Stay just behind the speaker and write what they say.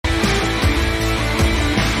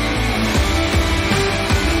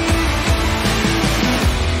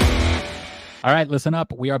All right, listen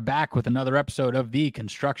up. We are back with another episode of the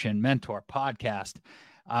Construction Mentor Podcast.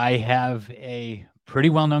 I have a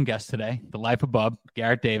pretty well-known guest today, the life of Bub,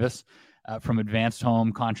 Garrett Davis, from Advanced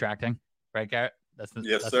Home Contracting. Right, Garrett? That's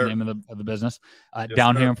the name of the business.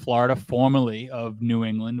 Down here in Florida, formerly of New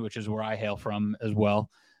England, which is where I hail from as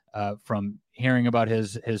well. From hearing about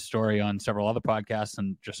his story on several other podcasts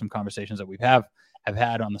and just some conversations that have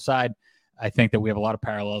had on the side, I think that we have a lot of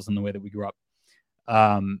parallels in the way that we grew up.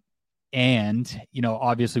 And,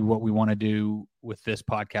 obviously what we want to do with this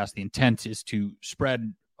podcast, the intent is to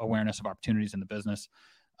spread awareness of opportunities in the business.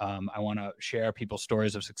 I want to share people's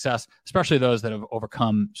stories of success, especially those that have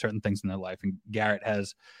overcome certain things in their life. And Garrett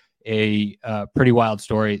has a pretty wild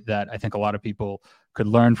story that I think a lot of people could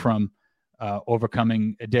learn from,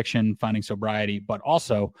 overcoming addiction, finding sobriety, but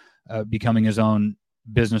also becoming his own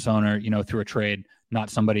business owner, through a trade, not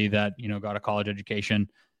somebody that, got a college education,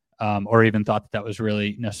 or even thought that was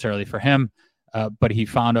really necessarily for him. But he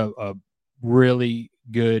found a really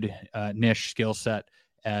good niche skill set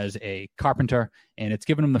as a carpenter, and it's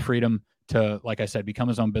given him the freedom to, like I said, become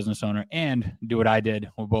his own business owner and do what I did.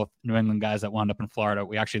 We're both New England guys that wound up in Florida.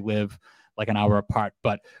 We actually live like an hour apart,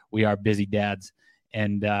 but we are busy dads,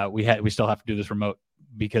 and we still have to do this remote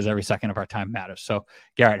because every second of our time matters. So,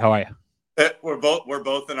 Garrett, how are you? We're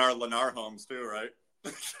both in our Lennar homes too, right?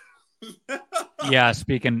 Yeah,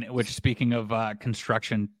 speaking of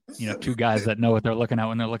construction, two guys that know what they're looking at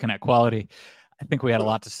when they're looking at quality. I think we had a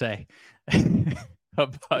lot to say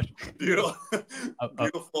about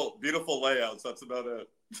beautiful layouts. That's about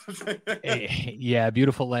it. Yeah,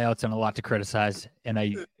 beautiful layouts and a lot to criticize. And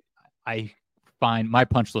I find my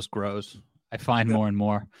punch list grows. I find more and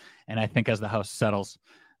more, and I think as the house settles,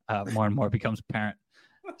 more and more becomes apparent.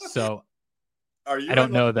 So, I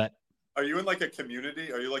don't know that. Are you in like a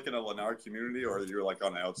community? Are you like in a Lennar community, or are you like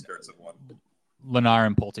on the outskirts of one? Lennar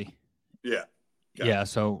and Pulte. Yeah. Okay. Yeah.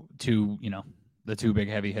 So the two big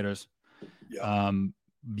heavy hitters. Yeah.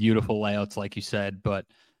 Beautiful layouts, like you said, but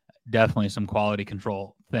definitely some quality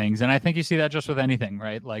control things. And I think you see that just with anything,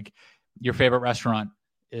 right? Like your favorite restaurant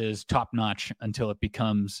is top notch until it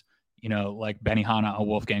becomes, like Benihana, a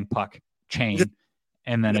Wolfgang Puck chain,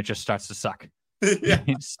 and then it just starts to suck. Yeah.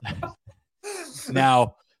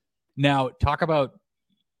 Now, talk about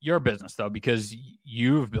your business, though, because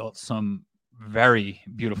you've built some very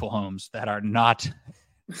beautiful homes that are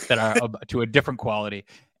to a different quality,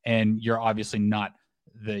 and you're obviously not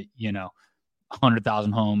the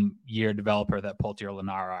 100,000 home year developer that Pulte or Lennar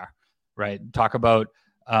are, right? Talk about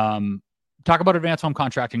advanced home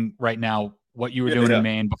contracting right now. What you were doing in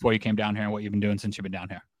Maine before you came down here, and what you've been doing since you've been down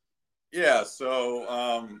here. Yeah,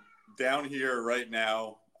 so down here right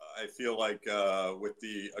now, I feel like with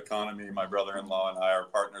the economy, my brother-in-law and I are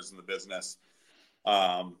partners in the business.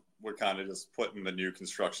 We're kind of just putting the new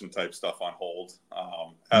construction type stuff on hold.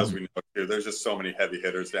 As we know, too, there's just so many heavy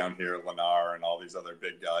hitters down here, Lennar and all these other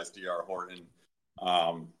big guys, DR Horton,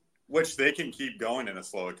 which they can keep going in a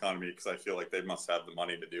slow economy because I feel like they must have the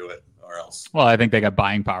money to do it or else. Well, I think they got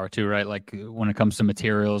buying power too, right? Like when it comes to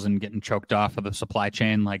materials and getting choked off of the supply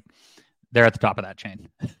chain, like they're at the top of that chain.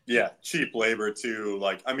 Yeah, cheap labor too.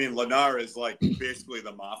 Like, I mean, Lennar is like basically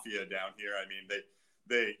the mafia down here. I mean,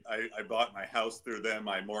 I bought my house through them.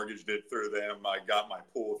 I mortgaged it through them. I got my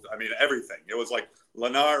pool. I mean, everything. It was like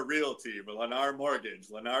Lennar Realty, Lennar Mortgage,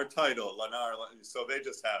 Lennar Title, Lennar. So they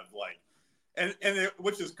just have like,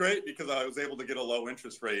 which is great because I was able to get a low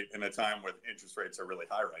interest rate in a time where interest rates are really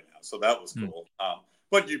high right now. So that was cool.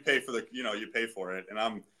 But you pay for you pay for it. And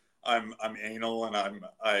I'm anal and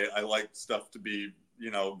I like stuff to be,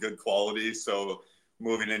 good quality. So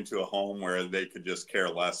moving into a home where they could just care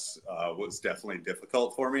less was definitely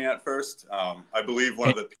difficult for me at first. I believe one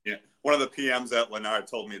of the PMs at Lennar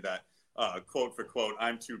told me that, quote for quote,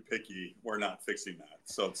 "I'm too picky. We're not fixing that."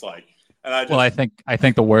 So it's like, and I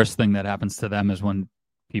think the worst thing that happens to them is when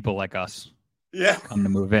people like us come to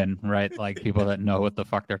move in, right? Like people that know what the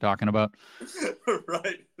fuck they're talking about.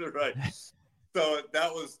 Right. So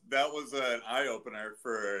that was an eye opener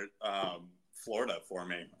for Florida for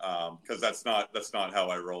me because that's not how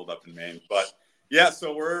I rolled up in Maine. But yeah,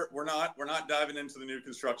 so we're not diving into the new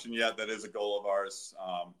construction yet. That is a goal of ours.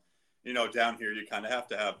 Down here you kind of have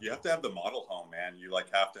to have the model home, man. You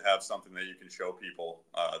have to have something that you can show people.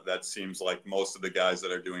 That seems like most of the guys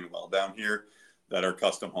that are doing well down here that are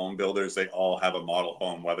custom home builders, they all have a model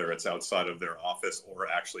home, whether it's outside of their office or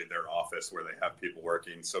actually their office where they have people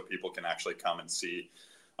working so people can actually come and see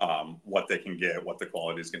what they can get, what the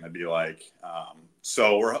quality is going to be like.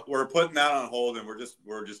 So we're putting that on hold, and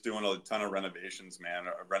we're just doing a ton of renovations, man.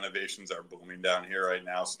 Our renovations are booming down here right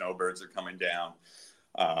now. Snowbirds are coming down.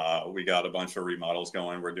 We got a bunch of remodels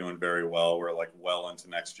going. We're doing very well. We're like well into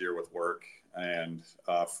next year with work. And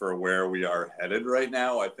for where we are headed right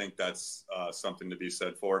now, I think that's something to be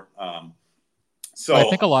said for. So I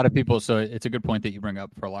think a lot of people, so it's a good point that you bring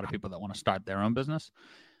up for a lot of people that want to start their own business.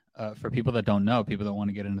 For people that don't know, people that want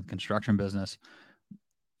to get into the construction business,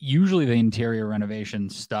 usually the interior renovation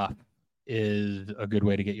stuff is a good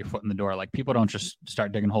way to get your foot in the door. Like people don't just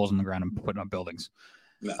start digging holes in the ground and putting up buildings.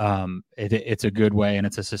 No. It's a good way, and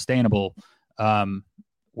it's a sustainable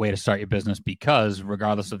way to start your business, because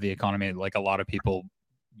regardless of the economy, like a lot of people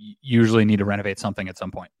usually need to renovate something at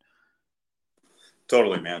some point.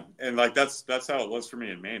 Totally, man. And like that's how it was for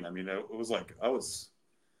me in Maine. I mean, it was like I was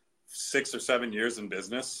 6 or 7 years in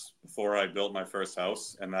business before I built my first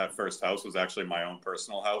house, and that first house was actually my own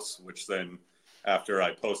personal house, which then after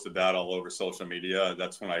I posted that all over social media,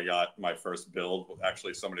 that's when I got my first build.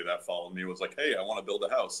 Actually, somebody that followed me was like, "Hey, I want to build a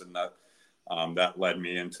house," and that led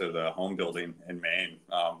me into the home building in Maine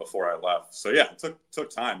before I left. So yeah, it took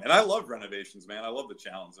time, and I love renovations, man. I love the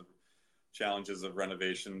challenges of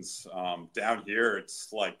renovations. Down here,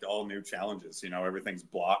 it's like all new challenges. You know, everything's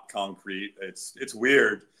block concrete. It's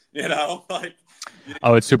weird. You know, like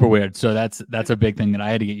oh, it's super weird. So that's a big thing that I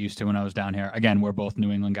had to get used to when I was down here. Again, we're both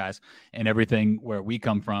New England guys, and everything where we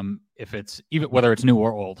come from, if it's even whether it's new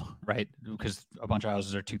or old, right? Because a bunch of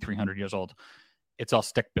houses are 200-300 years old. It's all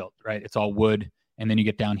stick built, right? It's all wood, and then you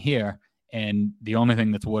get down here, and the only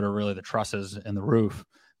thing that's wood are really the trusses and the roof,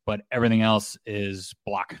 but everything else is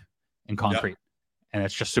block and concrete, and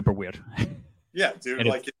it's just super weird. Yeah, dude.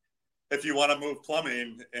 Like if you want to move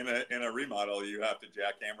plumbing in a remodel, you have to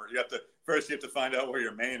jackhammer. You have to find out where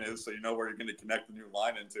your main is, so you know where you're going to connect the new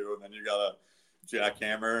line into, and then you got to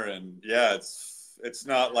jackhammer. And yeah, it's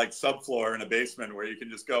not like subfloor in a basement where you can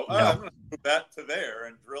just go, I'm going to move that to there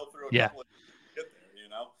and drill through a couple of to get there. You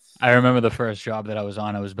know. I remember the first job that I was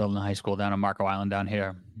on. I was building a high school down on Marco Island down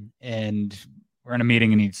here, and we're in a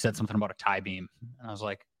meeting, and he said something about a tie beam, and I was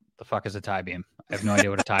like, "The fuck is a tie beam? I have no idea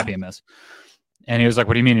what a tie beam is." And he was like,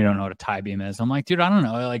 "What do you mean you don't know what a tie beam is?" I'm like, "Dude, I don't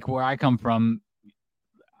know. Like where I come from,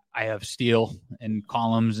 I have steel and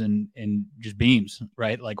columns and just beams,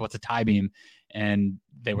 right? Like what's a tie beam?" And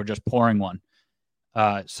they were just pouring one.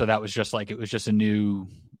 So that was just like, it was just a new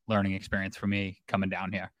learning experience for me coming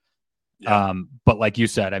down here. Yeah. But like you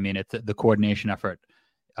said, I mean, it's the coordination effort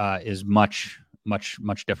is much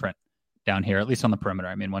different down here, at least on the perimeter.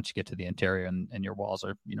 I mean, once you get to the interior and your walls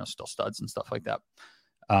are, still studs and stuff like that.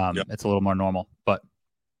 It's a little more normal, but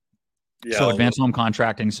so advanced home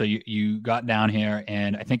contracting. So you got down here,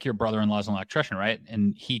 and I think your brother-in-law is an electrician, right?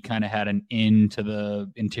 And he kind of had an into the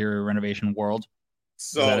interior renovation world.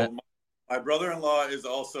 So my brother-in-law is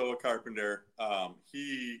also a carpenter.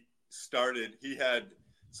 It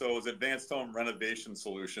was Advanced Home Renovation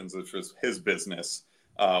Solutions, which was his business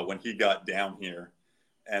when he got down here.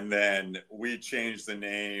 And then we changed the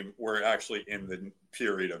name. We're actually in the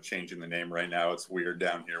period of changing the name right now. It's weird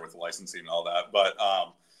down here with licensing and all that. But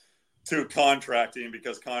to contracting,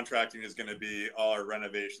 because contracting is going to be all our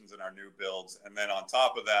renovations and our new builds. And then on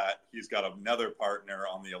top of that, he's got another partner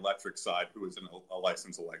on the electric side who is a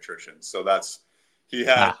licensed electrician. So he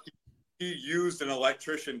used an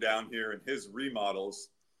electrician down here in his remodels.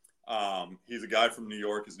 He's a guy from New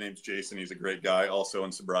York. His name's Jason. He's a great guy, also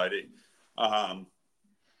in Sobriety.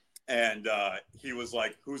 And he was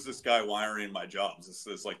like, "Who's this guy wiring my jobs? This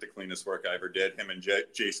is like the cleanest work I ever did." Him and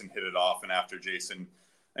Jason hit it off. And after Jason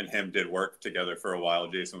and him did work together for a while,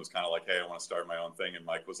 Jason was kind of like, "Hey, I want to start my own thing." And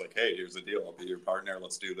Mike was like, "Hey, here's the deal. I'll be your partner.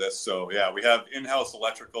 Let's do this." So yeah, we have in-house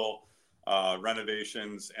electrical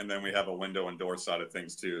renovations, and then we have a window and door side of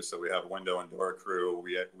things too. So we have a window and door crew.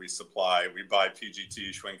 We buy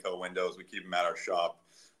PGT Schwinko windows. We keep them at our shop.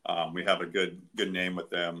 We have a good name with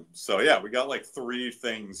them. So yeah, we got like 3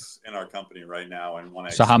 things in our company right now,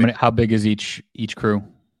 and So how big is each crew?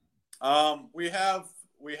 We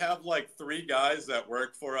have like 3 guys that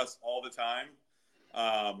work for us all the time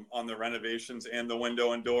on the renovations and the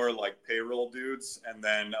window and door, like payroll dudes. And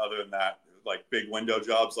then other than that, like big window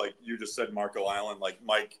jobs, like you just said, Marco Island, like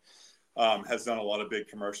Mike has done a lot of big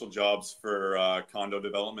commercial jobs for condo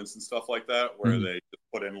developments and stuff like that, where they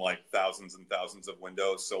put in like thousands and thousands of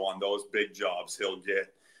windows. So on those big jobs, he'll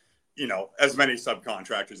get, as many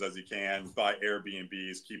subcontractors as he can, buy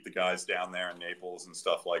Airbnbs, keep the guys down there in Naples and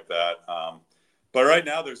stuff like that. But right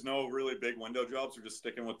now, there's no really big window jobs. We're just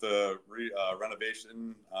sticking with the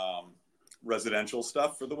renovation residential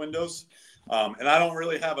stuff for the windows. And I don't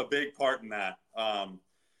really have a big part in that.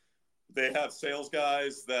 They have sales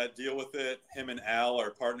guys that deal with it. Him and Al are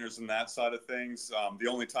partners in that side of things. The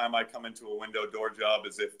only time I come into a window door job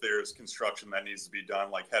is if there's construction that needs to be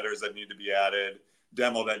done, like headers that need to be added,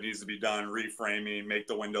 demo that needs to be done, reframing, make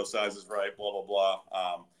the window sizes right, blah, blah,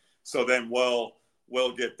 blah. So then we'll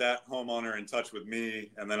get that homeowner in touch with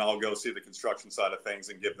me, and then I'll go see the construction side of things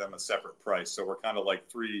and give them a separate price. So we're kind of like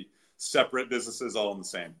 3 separate businesses all in the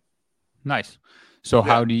same. Nice. So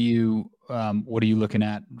how do you, what are you looking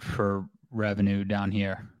at for revenue down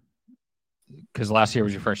here? Because last year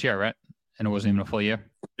was your first year, right? And it wasn't even a full year.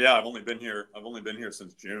 Yeah, I've only been here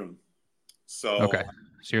since June. So okay,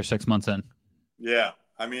 so you're 6 months in. Yeah,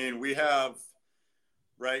 I mean,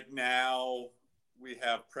 right now we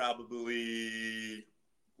have probably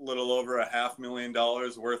a little over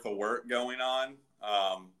 $500,000 worth of work going on,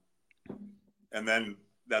 and then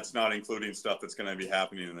that's not including stuff that's going to be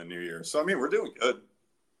happening in the new year. So I mean, we're doing good.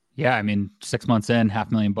 Yeah, I mean, 6 months in,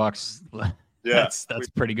 $500,000. Yeah, that's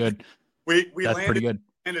pretty good. We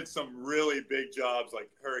landed some really big jobs like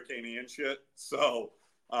Hurricane Ian shit. So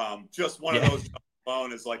just one of those jobs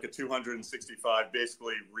alone is like a 265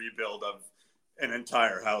 basically rebuild of an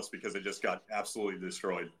entire house because it just got absolutely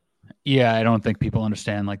destroyed. Yeah, I don't think people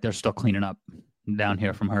understand. Like, they're still cleaning up down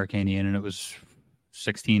here from Hurricane Ian, and it was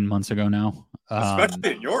 16 months ago now.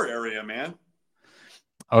 Especially in your area, man.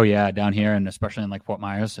 Oh yeah, down here, and especially in like Fort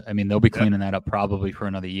Myers. I mean, they'll be cleaning that up probably for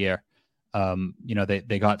another year. You know,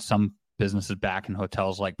 they got some businesses back in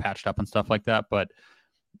hotels like patched up and stuff like that, but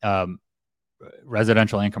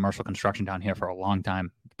residential and commercial construction down here for a long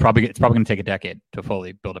time. It's probably going to take a decade to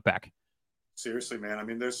fully build it back. Seriously, man. I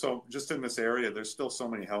mean, just in this area, there's still so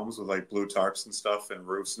many homes with like blue tarps and stuff and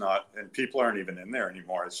roofs and people aren't even in there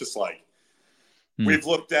anymore. It's just like, we've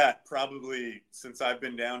looked at probably since I've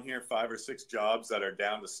been down here 5 or 6 jobs that are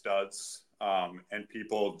down to studs, and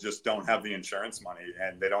people just don't have the insurance money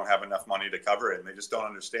and they don't have enough money to cover it. And they just don't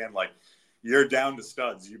understand, like, you're down to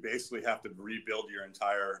studs. You basically have to rebuild your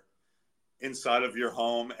entire inside of your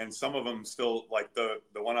home. And some of them still, like the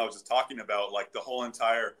one I was just talking about, like the whole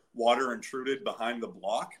entire water intruded behind the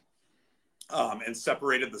block, and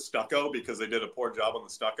separated the stucco because they did a poor job on the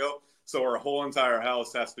stucco. So our whole entire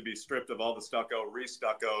house has to be stripped of all the stucco,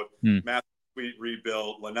 re-stuccoed, master suite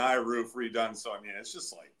rebuilt, lanai roof redone. So I mean, it's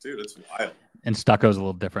just like, dude, it's wild. And stucco's a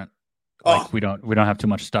little different. Like we don't have too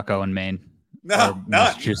much stucco in Maine. No,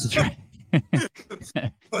 Massachusetts.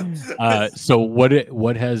 So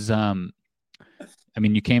what has I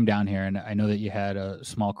mean, you came down here, and I know that you had a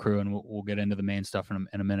small crew, and we'll get into the main stuff in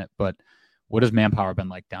a minute. But what has manpower been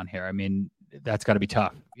like down here? I mean, that's got to be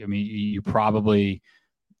tough. I mean, you probably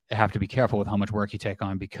have to be careful with how much work you take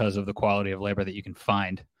on because of the quality of labor that you can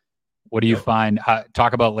find. What do you find?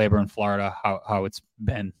 Talk about labor in Florida, how it's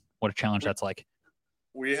been, what a challenge that's like.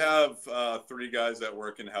 We have 3 guys that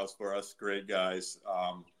work in house for us. Great guys.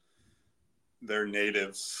 They're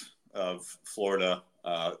natives of Florida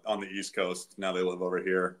on the East Coast. Now they live over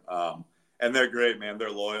here. And they're great, man.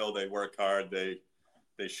 They're loyal. They work hard. They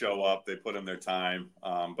show up. They put in their time.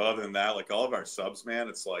 But other than that, like all of our subs, man,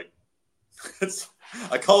 it's like,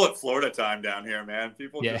 I call it Florida time down here, man.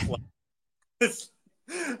 People just like,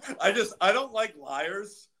 I don't like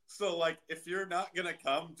liars. So like, if you're not going to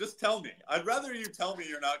come, just tell me. I'd rather you tell me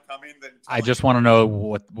you're not coming than I just want to know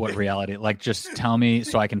what reality, like, just tell me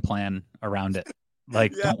so I can plan around it.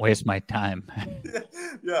 Like, don't waste my time.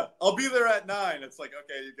 Yeah. I'll be there at 9. It's like,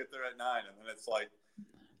 okay, you get there at 9. And then it's like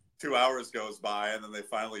 2 hours goes by and then they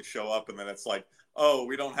finally show up. And then it's like, oh,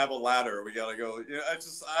 we don't have a ladder. We got to go. You know,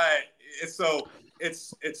 it's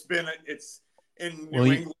in New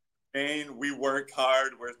England, Maine. We work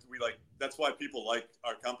hard. That's why people like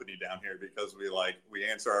our company down here, because we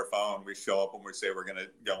answer our phone. We show up when we say we're going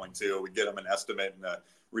to. We get them an estimate in a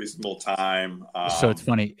reasonable time. So it's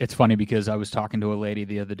funny. It's funny because I was talking to a lady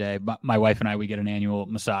the other day. My wife and I, we get an annual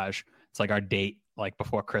massage. It's like our date, like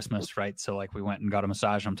before Christmas, right? So like we went and got a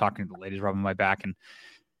massage. I'm talking to the ladies rubbing my back, and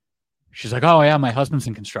she's like, "Oh yeah, my husband's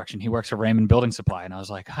in construction. He works for Raymond Building Supply." And I was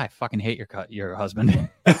like, "I fucking hate your husband,"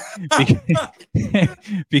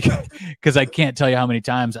 because I can't tell you how many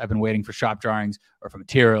times I've been waiting for shop drawings or for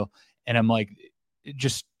material, and I'm like,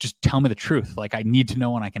 just tell me the truth. Like, I need to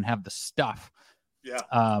know when I can have the stuff. Yeah.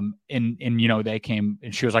 And you know, they came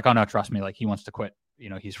and she was like, "Oh no, trust me. Like, he wants to quit. You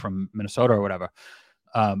know, he's from Minnesota or whatever."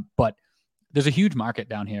 But there's a huge market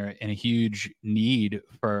down here and a huge need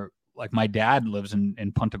for. Like, my dad lives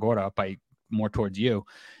in Punta Gorda, up by more towards you.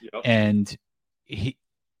 Yep. And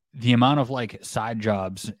the amount of like side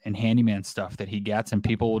jobs and handyman stuff that he gets, and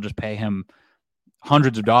people will just pay him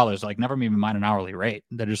hundreds of dollars, like never even mind an hourly rate.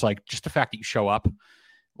 They're just like, just the fact that you show up,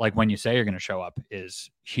 like when you say you're going to show up, is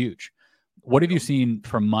huge. What have you seen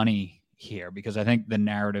for money here? Because I think the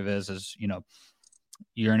narrative is, you know,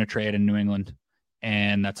 you're in a trade in New England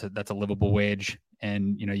and that's a livable wage.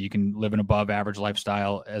 and you can live an above average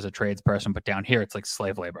lifestyle as a tradesperson, but down here it's like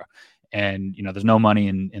slave labor, and there's no money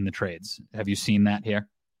in the trades. Have you seen that here?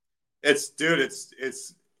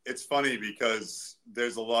 It's funny because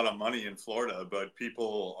there's a lot of money in Florida, but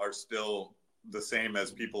people are still the same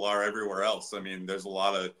as people are everywhere else. I mean, there's a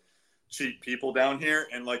lot of cheap people down here,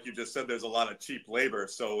 and like you just said, there's a lot of cheap labor.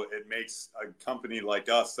 So it makes a company like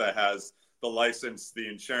us that has the license, the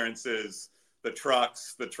insurances, the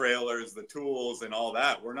trucks, the trailers, the tools, and all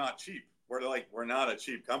that. We're not cheap. We're not a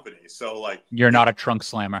cheap company. So like, you're not a trunk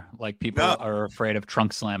slammer. Like people no. are afraid of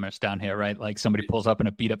trunk slammers down here, right? Like somebody pulls up in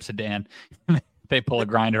a beat up sedan, they pull a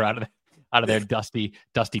grinder out of their dusty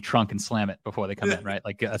trunk and slam it before they come in, right?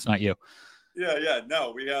 Like that's not you. Yeah.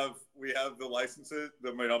 No, we have the licenses.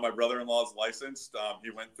 My brother-in-law's licensed.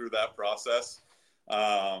 He went through that process.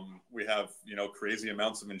 We have crazy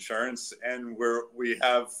amounts of insurance, and we're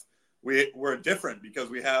different because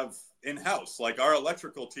we have in-house, like our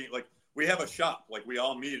electrical team. Like we have a shop. Like we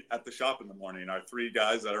all meet at the shop in the morning. Our 3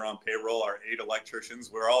 guys that are on payroll, our 8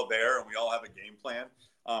 electricians, we're all there, and we all have a game plan.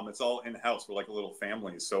 It's all in-house. We're like a little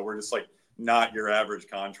family, so we're just like not your average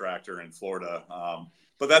contractor in Florida.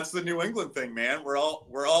 But that's the New England thing, man. We're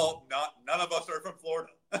all not. None of us are from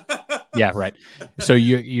Florida. Yeah, right. So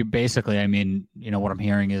you basically, I mean, what I'm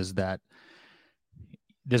hearing is that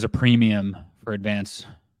there's a premium for advance,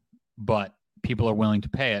 but people are willing to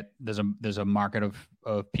pay it. There's a market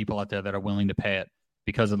of people out there that are willing to pay it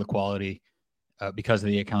because of the quality, because of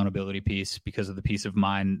the accountability piece, because of the peace of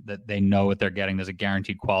mind that they know what they're getting. There's a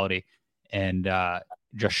guaranteed quality, and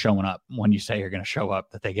just showing up when you say you're going to show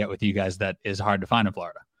up that they get with you guys, that is hard to find in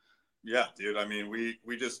Florida. Yeah, dude. I mean,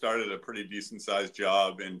 we just started a pretty decent sized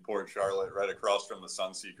job in Port Charlotte, right across from the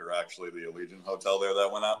Sunseeker, actually, the Allegiant Hotel there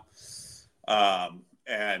that went up. I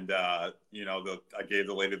gave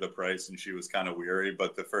the lady the price, and she was kind of weary.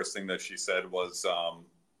 But the first thing that she said was,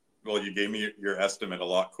 well, you gave me your estimate a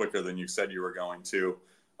lot quicker than you said you were going to.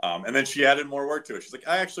 And then she added more work to it. She's like,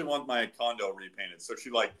 I actually want my condo repainted. So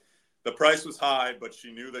the price was high, but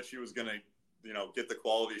she knew that she was going to, get the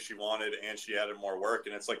quality she wanted, and she added more work.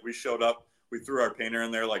 And it's like, we showed up, we threw our painter in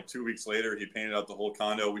there, like 2 weeks later, he painted out the whole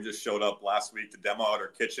condo. We just showed up last week to demo out our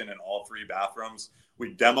kitchen and all 3 bathrooms.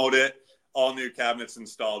 We demoed it, all new cabinets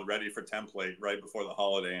installed, ready for template right before the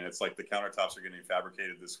holiday. And it's like, the countertops are getting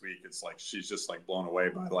fabricated this week. It's like, she's just like blown away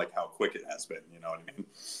by like how quick it has been. You know what I mean?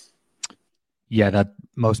 Yeah. That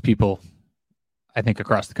most people, I think,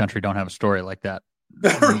 across the country don't have a story like that.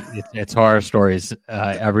 It's horror stories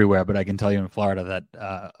everywhere, but I can tell you in Florida that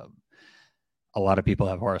a lot of people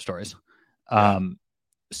have horror stories.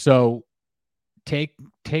 So take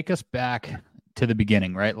us back to the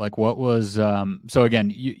beginning, right? Like what was so again,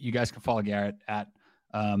 you guys can follow Garrett at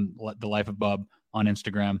The Life of Bub on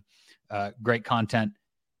Instagram. Great content.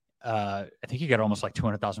 I think you got almost like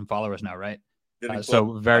 200,000 followers now, right?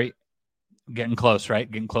 So very getting close, right?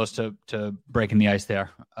 Getting close to breaking the ice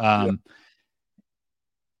there.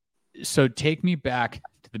 So take me back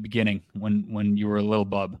to the beginning when you were a little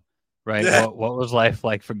bub, right? Yeah. What was life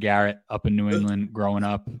like for Garrett up in New England growing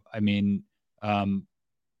up? I mean,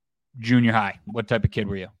 junior high, what type of kid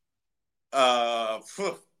were you? ADHD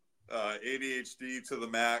to the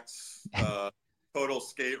max, total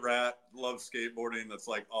skate rat, loved skateboarding. That's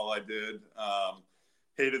like all I did.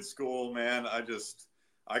 Hated school, man.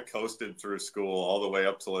 I coasted through school all the way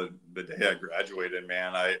up till the day I graduated,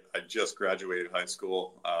 man. I just graduated high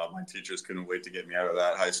school. My teachers couldn't wait to get me out of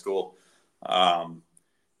that high school.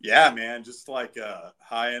 Yeah, man, just like a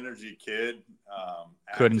high energy kid.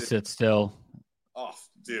 Couldn't sit still. Oh,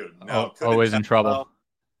 dude. No, always in trouble. Well,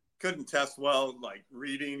 couldn't test well. Like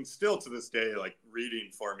reading, still to this day, like reading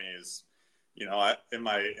for me is, in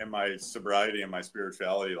my sobriety and my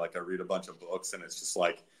spirituality, like I read a bunch of books, and it's just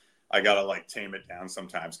like, I gotta like tame it down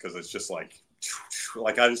sometimes because it's just like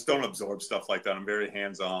I just don't absorb stuff like that. I'm very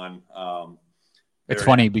hands-on. It's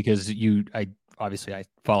funny because I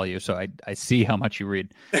follow you, so I see how much you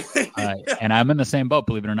read, and I'm in the same boat.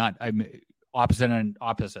 Believe it or not, I'm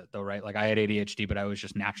opposite though, right? Like I had ADHD, but I was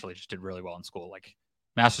just naturally did really well in school. Like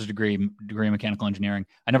master's degree in mechanical engineering.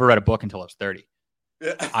 I never read a book until I was 30.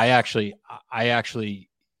 Yeah. I actually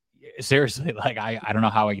seriously, like I don't know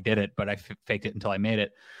how I did it, but I faked it until I made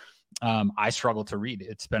it. I struggle to read.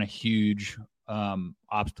 It's been a huge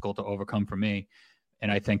obstacle to overcome for me.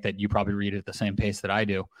 And I think that you probably read it at the same pace that I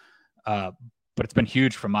do. But it's been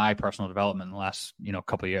huge for my personal development in the last,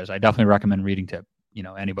 couple of years. I definitely recommend reading to,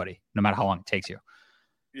 anybody, no matter how long it takes you.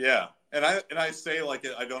 Yeah. I say like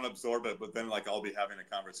I don't absorb it, but then like I'll be having a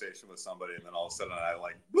conversation with somebody, and then all of a sudden I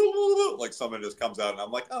like blah, blah, blah, like someone just comes out, and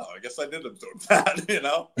I'm like, oh, I guess I did absorb that, you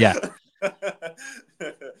know? Yeah.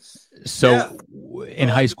 So in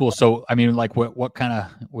high school, so I mean, like, what kind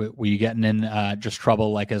of were you getting in just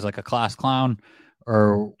trouble, like as like a class clown,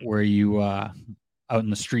 or were you out in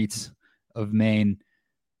the streets of Maine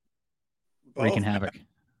wreaking havoc?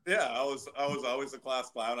 Yeah, I was always a class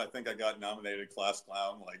clown. I think I got nominated class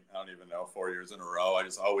clown like I don't even know 4 years in a row. I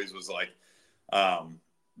just always was like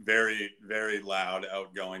very very loud,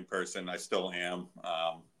 outgoing person. I still am.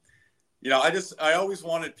 I always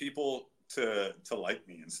wanted people to like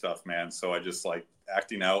me and stuff, man. So I just like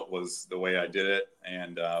acting out was the way I did it.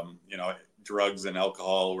 And drugs and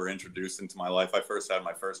alcohol were introduced into my life. I first had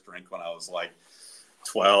my first drink when I was like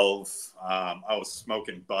 12. I was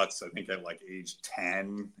smoking butts, I think at like age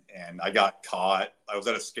 10, and I got caught. I was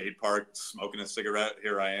at a skate park smoking a cigarette.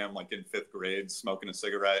 Here I am like in 5th grade smoking a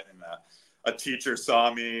cigarette, and a teacher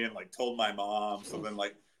saw me and like told my mom. So then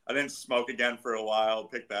like I didn't smoke again for a while,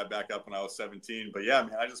 picked that back up when I was 17. But yeah,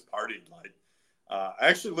 man, I just partied. Like I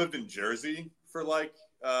actually lived in Jersey for like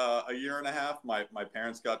a year and a half. My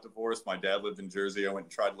parents got divorced. My dad lived in Jersey. I went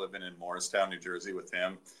and tried living in Morristown, New Jersey with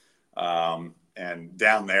him. And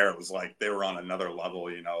down there, it was like they were on another level,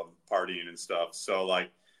 partying and stuff. So like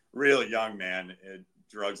really young, man,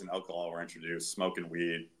 drugs and alcohol were introduced, smoking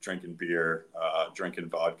weed, drinking beer, drinking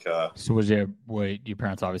vodka. So your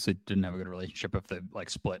parents obviously didn't have a good relationship if they like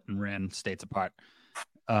split and ran states apart?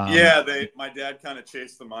 My dad kind of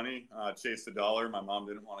chased the money, chased the dollar. My mom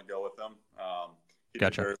didn't want to go with them.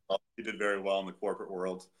 Gotcha. He did very well in the corporate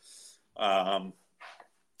world.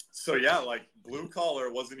 So yeah, like blue collar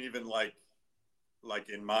wasn't even like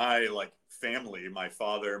in my like family, my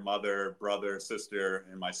father, mother, brother, sister,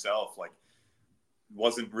 and myself, like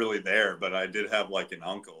wasn't really there. But I did have like an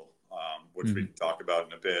uncle, which we can talk about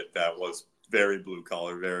in a bit, that was very blue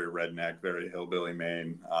collar, very redneck, very hillbilly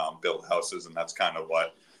Maine, built houses. And that's kind of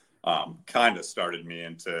what kind of started me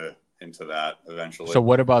into that eventually. So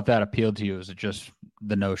what about that appealed to you? Is it just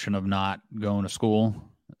the notion of not going to school?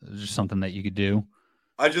 Is it just something that you could do?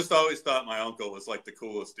 I just always thought my uncle was like the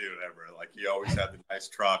coolest dude ever. Like he always had the nice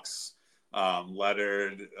trucks,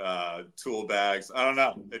 lettered, tool bags. I don't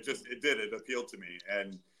know. It appealed to me.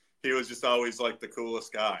 And he was just always like the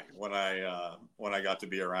coolest guy when I got to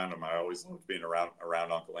be around him. I always loved being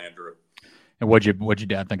around Uncle Andrew. And what'd your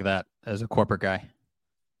dad think of that as a corporate guy?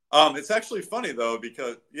 It's actually funny though,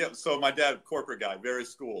 because so my dad, corporate guy, very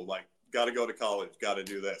school, like got to go to college, got to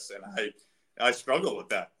do this. And I struggled with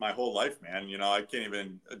that my whole life, man. I can't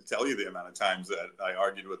even tell you the amount of times that I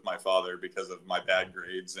argued with my father because of my bad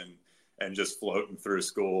grades and just floating through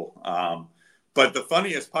school. But the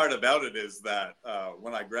funniest part about it is that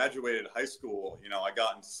when I graduated high school, I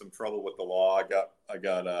got into some trouble with the law.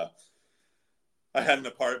 I had an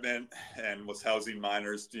apartment and was housing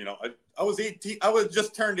minors. I was 18. I was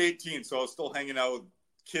just turned 18, so I was still hanging out with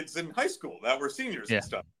kids in high school that were seniors and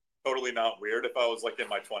stuff. Totally not weird. If I was like in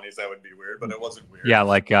my 20s, that would be weird, but it wasn't weird. Yeah,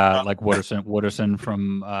 like Wooderson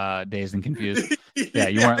from Dazed and Confused. Yeah,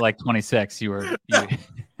 you weren't like 26. You were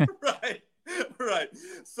right.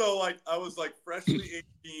 So like I was like freshly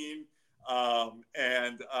 18,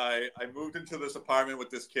 and I moved into this apartment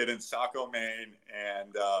with this kid in Saco, Maine,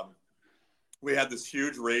 and we had this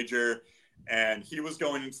huge rager, and he was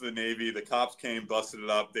going into the Navy. The cops came, busted it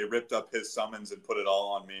up. They ripped up his summons and put it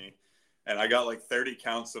all on me. And I got like 30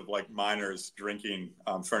 counts of like minors drinking,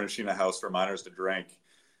 furnishing a house for minors to drink.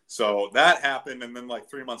 So that happened. And then like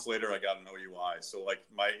 3 months later, I got an OUI. So like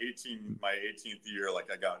my 18th year,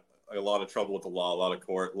 like I got a lot of trouble with the law, a lot of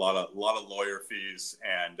court, a lot of lawyer fees.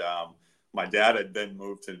 And my dad had then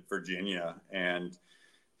moved to Virginia, and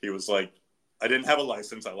he was like, I didn't have a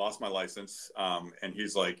license. I lost my license. And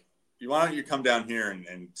he's like, why don't you come down here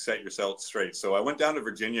and set yourself straight? So I went down to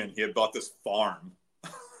Virginia, and he had bought this farm.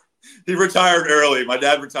 He retired early. My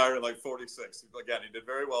dad retired at like 46. Again, he did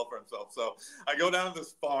very well for himself. So I go down to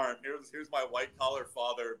this farm. Here's my white collar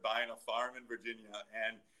father buying a farm in Virginia.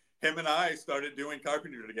 And him and I started doing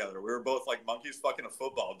carpentry together. We were both like monkeys fucking a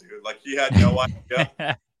football, dude. Like he had no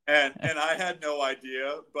idea. and I had no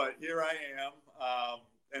idea, but here I am.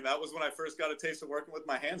 And that was when I first got a taste of working with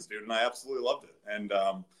my hands, dude. And I absolutely loved it. And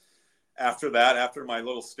after my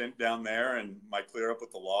little stint down there and my clear up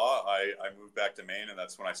with the law, I moved back to Maine, and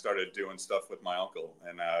that's when I started doing stuff with my uncle.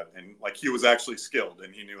 And like he was actually skilled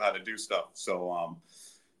and he knew how to do stuff. So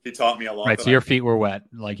he taught me a lot. Right. So your feet were wet,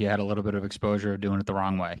 like you had a little bit of exposure doing it the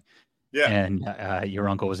wrong way. Yeah. And your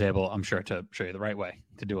uncle was able, I'm sure, to show you the right way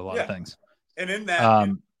to do a lot of things. And in that,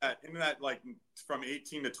 in that, like from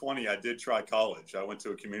 18 to 20, I did try college. I went to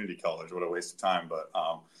a community college. What a waste of time. But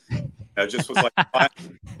I just was like,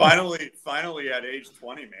 finally at age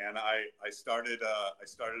 20, man, I started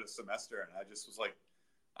a semester, and I just was like,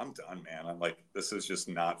 I'm done, man. I'm like, this is just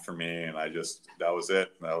not for me. And that was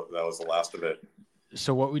it. That was the last of it.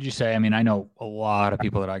 So what would you say? I mean, I know a lot of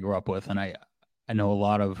people that I grew up with, and I know a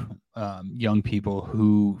lot of young people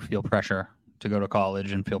who feel pressure to go to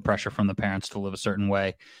college and feel pressure from the parents to live a certain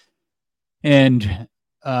way. And,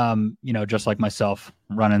 just like myself,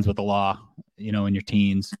 run-ins with the law, in your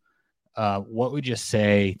teens. What would you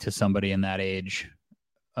say to somebody in that age?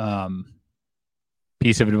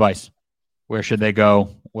 Piece of advice. Where should they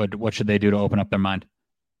go? What should they do to open up their mind?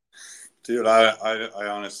 Dude, I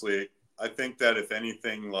honestly, I think that if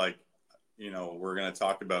anything, like, we're going to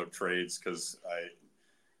talk about trades, because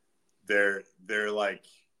they're like,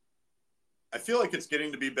 I feel like it's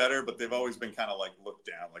getting to be better, but they've always been kind of like looked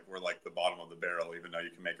down, like we're like the bottom of the barrel, even though you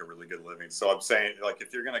can make a really good living. So I'm saying, like,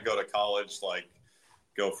 if you're going to go to college, like,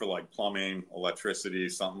 go for like plumbing, electricity,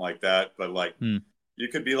 something like that. But like, you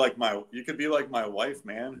could be like my wife,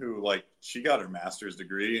 man, who, like, she got her master's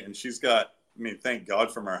degree, and she's got, I mean, thank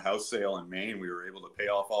God from our house sale in Maine, we were able to pay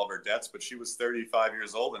off all of her debts, but she was 35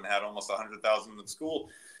 years old and had almost $100,000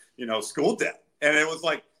 in school debt. And it was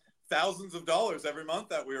like thousands of dollars every month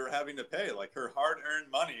that we were having to pay, like her hard-earned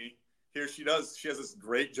money. Here she has this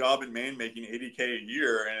great job in Maine making $80K a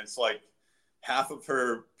year. And it's like half of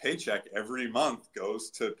her paycheck every month goes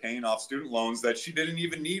to paying off student loans that she didn't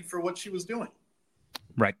even need for what she was doing.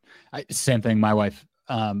 Right. Same thing. My wife,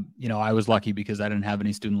 I was lucky because I didn't have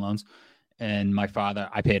any student loans, and my father,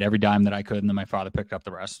 I paid every dime that I could. And then my father picked up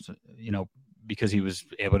the rest, because he was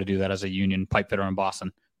able to do that as a union pipe fitter in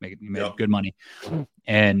Boston, made good money.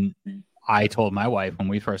 And I told my wife when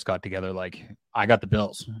we first got together, like, I got the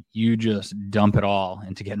bills. You just dump it all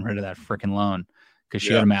into getting rid of that freaking loan, because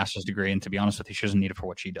she had a master's degree. And to be honest with you, she doesn't need it for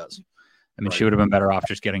what she does. I mean, she would have been better off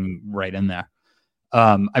just getting right in there.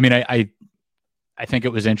 I think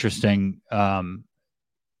it was interesting.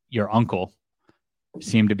 Your uncle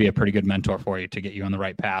seemed to be a pretty good mentor for you to get you on the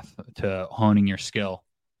right path to honing your skill.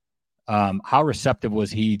 How receptive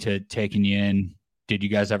was he to taking you in? Did you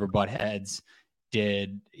guys ever butt heads?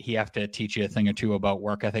 Did he have to teach you a thing or two about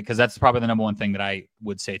work ethic? Because that's probably the number one thing that I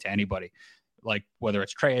would say to anybody, like whether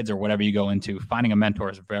it's trades or whatever you go into, finding a mentor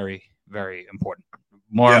is very, very important.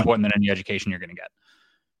 More important than any education you're going to get.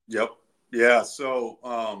 Yep. Yeah. So,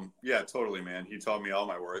 totally, man. He taught me all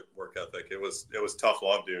my work ethic. It was tough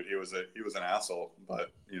love, dude. He was an asshole,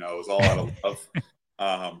 but it was all out of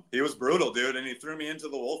love. He was brutal, dude. And he threw me into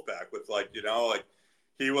the wolf pack with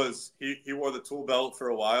he wore the tool belt for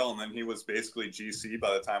a while, and then he was basically GC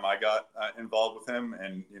by the time I got involved with him.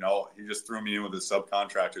 And, he just threw me in with his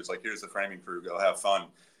subcontractors. Like, here's the framing crew, go have fun.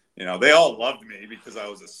 They all loved me because I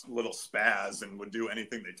was a little spaz and would do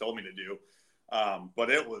anything they told me to do. But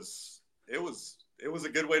it was a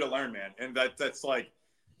good way to learn, man. And that's like,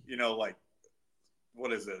 like,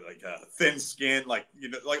 what is it? Like thin skin, like,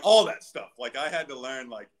 like all that stuff. Like, I had to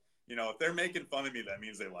learn, like, if they're making fun of me, that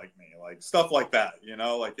means they like me, like stuff like that,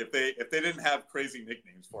 like if they didn't have crazy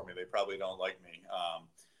nicknames for me, they probably don't like me.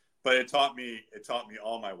 But it taught me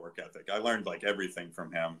all my work ethic. I learned like everything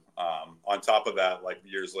from him. On top of that, like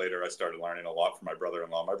years later, I started learning a lot from my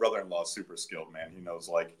brother-in-law. My brother-in-law is super skilled, man. He knows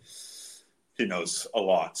a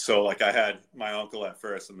lot. So like I had my uncle at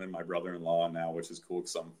first, and then my brother-in-law now, which is cool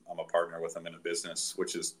because I'm a partner with him in a business,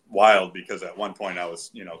 which is wild because at one point I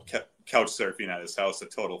was, couch surfing at his house, a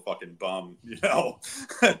total fucking bum,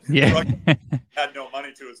 Yeah. Had no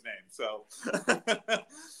money to his name. So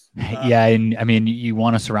yeah. And I mean, you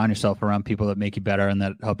want to surround yourself around people that make you better and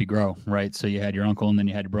that help you grow. Right. So you had your uncle, and then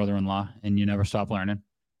you had your brother-in-law, and you never stop learning.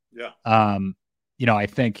 Yeah. I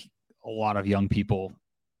think a lot of young people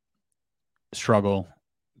struggle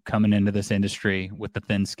coming into this industry with the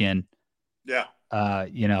thin skin. Yeah.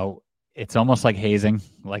 It's almost like hazing,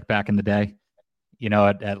 like back in the day,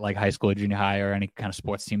 at like high school or junior high or any kind of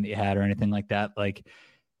sports team that you had or anything like that. Like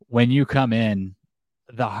when you come in,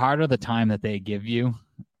 the harder the time that they give you,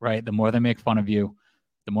 right? The more they make fun of you,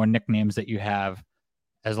 the more nicknames that you have.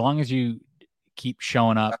 As long as you keep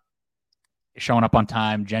showing up on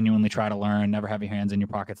time, genuinely try to learn, never have your hands in your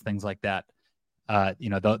pockets, things like that.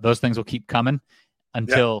 Those things will keep coming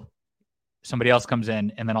until somebody else comes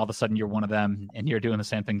in, and then all of a sudden you're one of them and you're doing the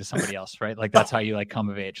same thing to somebody else, right? Like that's how you like come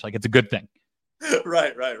of age. Like it's a good thing.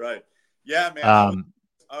 Right. Yeah, man.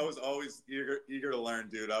 I was always eager to learn,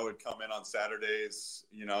 dude. I would come in on Saturdays,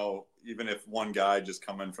 even if one guy just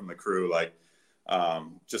come in from the crew, like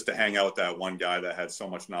just to hang out with that one guy that had so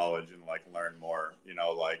much knowledge and like learn more,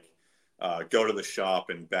 go to the shop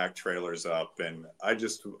and back trailers up. And I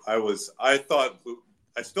thought,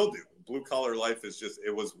 I still do. Blue collar life is just,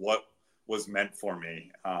 it was what was meant for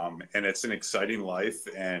me. And it's an exciting life,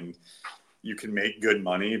 and you can make good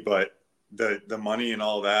money, but the money and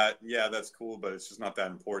all that, yeah, that's cool, but it's just not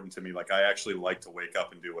that important to me. Like, I actually like to wake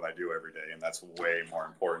up and do what I do every day, and that's way more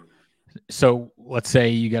important. So let's say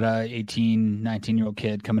you got a 18, 19-year-old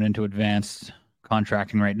kid coming into advanced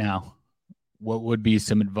contracting right now. What would be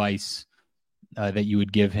some advice that you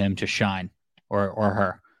would give him to shine, or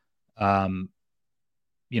her? What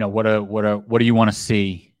do you want to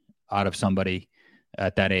see out of somebody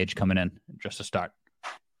at that age coming in, just to start?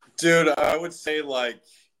 Dude, I would say, like,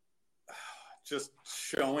 just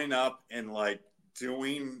showing up and, like,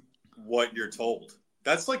 doing what you're told.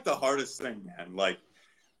 That's, like, the hardest thing, man. Like,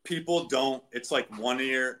 people don't, it's like one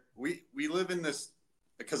ear. We live in this,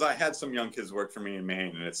 because I had some young kids work for me in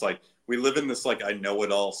Maine, and it's like, we live in this, like, I know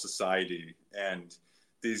it all society. And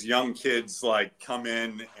these young kids, like, come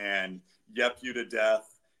in and yep you to death,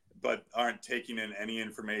 but aren't taking in any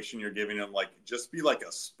information you're giving them. Like, just be like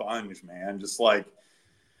a sponge, man. Just, like,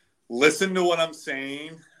 listen to what I'm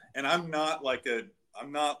saying. And I don't, like,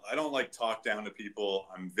 talk down to people.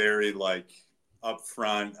 I'm very, like,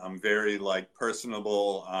 upfront. I'm very, like,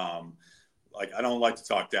 personable. Like, I don't like to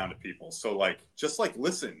talk down to people. So, like, just, like,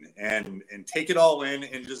 listen and take it all in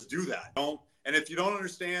and just do that. And if you don't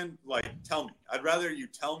understand, like, tell me. I'd rather you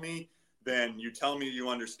tell me than you tell me you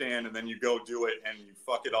understand and then you go do it and you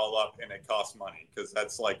fuck it all up and it costs money. Because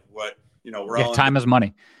that's, like, what, we're all time is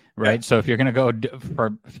money, right? Yeah. So if you're going to go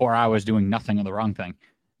for 4 hours doing nothing of the wrong thing,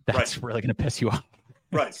 that's really going to piss you off.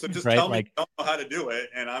 Right. So just tell me you don't know how to do it,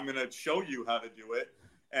 and I'm going to show you how to do it.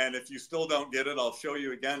 And if you still don't get it, I'll show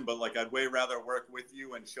you again. But, like, I'd way rather work with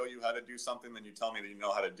you and show you how to do something than you tell me that you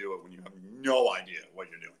know how to do it when you have no idea what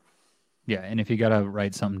you're doing. Yeah. And if you got to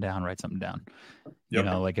write something down. Yep.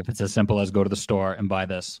 Like, if it's as simple as go to the store and buy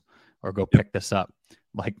this, or go pick this up,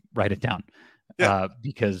 like, write it down. Yeah.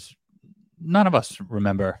 Because none of us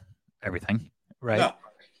remember everything, right? No.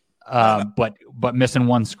 But missing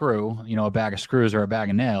one screw, a bag of screws or a bag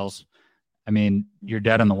of nails, I mean, you're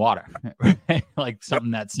dead in the water, right? Like, something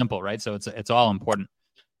that simple, right? So it's all important.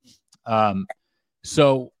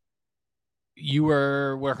 So you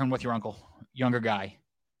were working with your uncle, younger guy,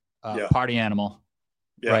 party animal,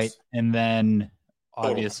 yes. right? And then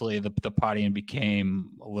obviously the partying became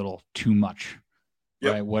a little too much,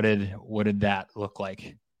 right? What did that look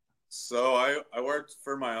like? So I worked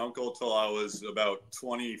for my uncle till I was about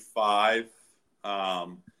 25.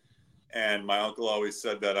 And my uncle always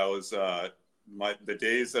said that I was, the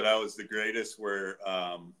days that I was the greatest were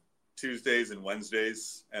Tuesdays and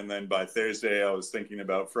Wednesdays. And then by Thursday, I was thinking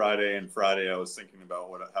about Friday, and Friday I was thinking about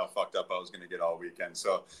how fucked up I was going to get all weekend.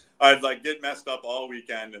 So I'd, like, get messed up all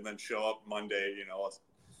weekend and then show up Monday,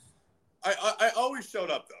 I always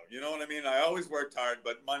showed up, though. You know what I mean? I always worked hard,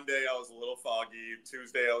 but Monday I was a little foggy.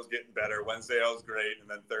 Tuesday I was getting better. Wednesday I was great. And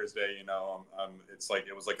then Thursday, it's like,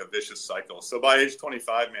 it was like a vicious cycle. So by age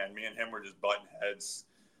 25, man, me and him were just butting heads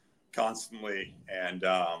constantly. And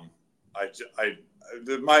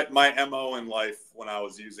my MO in life when I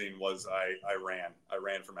was using was I ran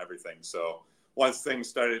from everything. So once things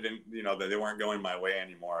started that they weren't going my way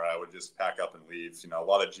anymore, I would just pack up and leave. A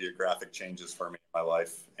lot of geographic changes for me in my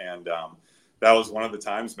life. And that was one of the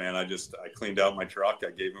times, man, I cleaned out my truck.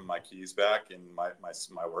 I gave him my keys back and my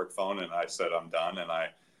work phone, and I said, I'm done. And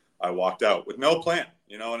I walked out with no plan.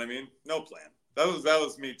 You know what I mean? No plan. That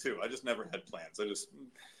was me too. I just never had plans.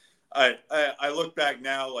 I look back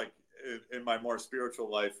now, like, in my more spiritual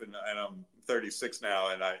life, and I'm 36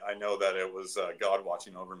 now, and I know that it was God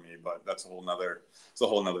watching over me, but it's a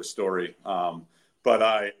whole nother story. But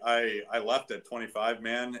I left at 25,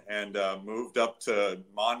 man, and moved up to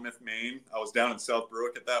Monmouth, Maine. I was down in South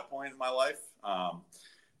Berwick at that point in my life.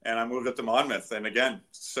 And I moved up to Monmouth, and again,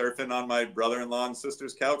 surfing on my brother-in-law and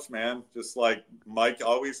sister's couch, man. Just like Mike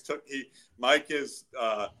always Mike is,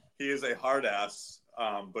 he is a hard ass.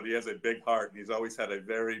 But he has a big heart, and he's always had a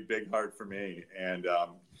very big heart for me, and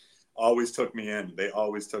always took me in. They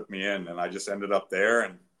always took me in, and I just ended up there,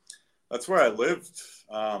 and that's where I lived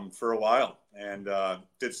for a while, and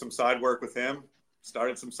did some side work with him,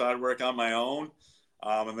 started some side work on my own,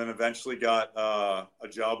 and then eventually got a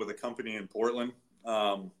job with a company in Portland,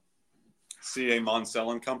 CA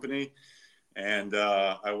Monsell and Company, and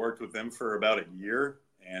I worked with them for about a year.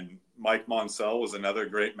 And Mike Monsell was another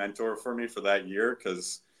great mentor for me for that year,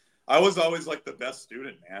 because I was always, like, the best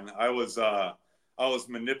student, man. I was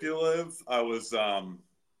manipulative. I wasn't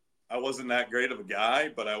that great of a guy,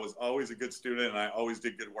 but I was always a good student, and I always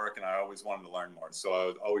did good work, and I always wanted to learn more. So I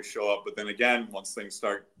would always show up. But then again, once things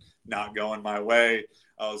start not going my way.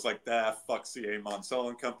 I was like, fuck CA Monsell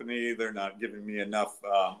and Company. They're not giving me enough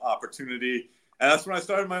opportunity. And that's when I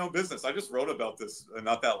started my own business. I just wrote about this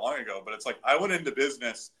not that long ago, but it's like I went into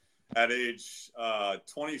business at age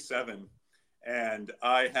 27, and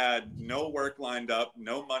I had no work lined up,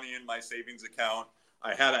 no money in my savings account.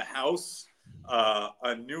 I had a house,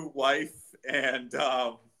 a new wife, and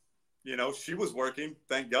she was working,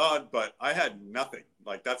 thank God, but I had nothing.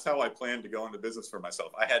 Like, that's how I planned to go into business for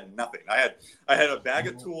myself. I had nothing. I had a bag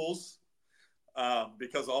of tools,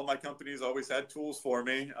 because all my companies always had tools for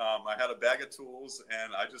me. I had a bag of tools,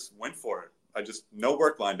 and I just went for it. I just, no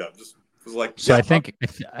work lined up. Just was like, so I think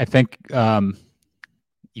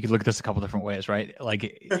you could look at this a couple different ways, right?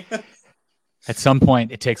 Like at some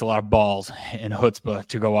point, it takes a lot of balls and chutzpah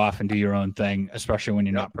to go off and do your own thing, especially when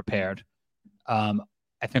you're not prepared. I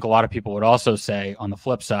think a lot of people would also say, on the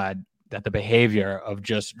flip side, that the behavior of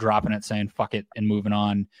just dropping it, saying fuck it, and moving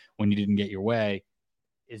on when you didn't get your way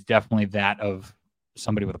is definitely that of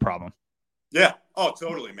somebody with a problem. Yeah. Oh,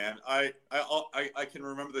 totally, man. I can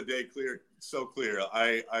remember the day so clear.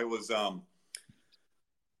 I was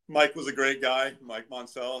Mike was a great guy. Mike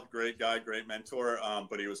Monsell, great guy, great mentor.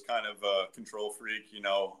 But he was kind of a control freak,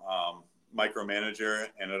 micromanager,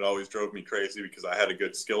 and it always drove me crazy because I had a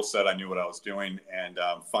good skill set. I knew what I was doing. And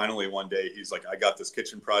finally one day he's like, I got this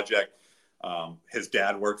kitchen project. His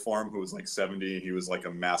dad worked for him, who was like 70. He was like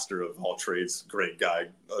a master of all trades, great guy,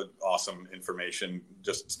 awesome information,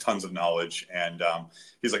 just tons of knowledge. And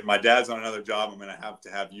he's like, my dad's on another job. I'm going to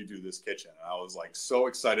have you do this kitchen. And I was like so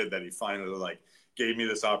excited that he finally gave me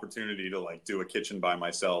this opportunity to do a kitchen by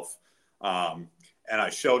myself. And I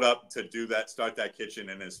showed up to start that kitchen,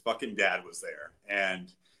 and his fucking dad was there.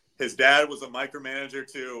 And his dad was a micromanager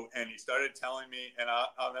too. And he started telling me, and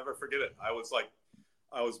I'll never forget it. I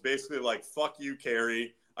was basically like, fuck you,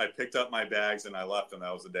 Carrie. I picked up my bags and I left. And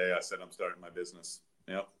that was the day I said, I'm starting my business.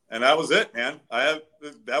 Yep. And that was it, man.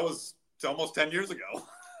 That was almost 10 years ago.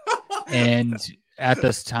 And at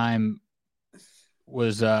this time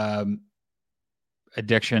was,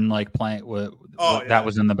 addiction, like playing that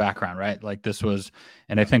was in the background, right? Like this was,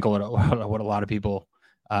 and I think what a lot of people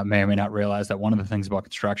may or may not realize, that one of the things about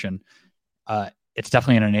construction, it's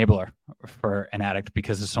definitely an enabler for an addict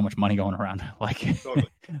because there's so much money going around. Like, totally.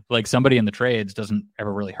 Like somebody in the trades doesn't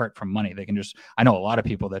ever really hurt from money. They can just, I know a lot of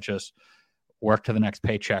people that just work to the next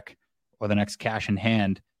paycheck or the next cash in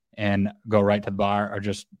hand and go right to the bar or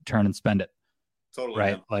just turn and spend it. Totally.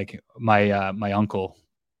 Right. Yeah. Like my uncle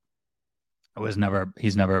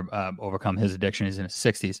he's never overcome his addiction. He's in his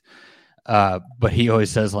 60s. But he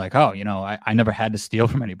always says like, oh, I never had to steal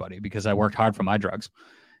from anybody because I worked hard for my drugs.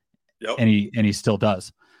 Yep. And he still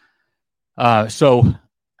does. So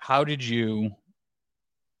how did you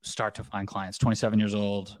start to find clients? 27 years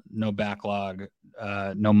old, no backlog,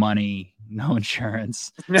 no money, no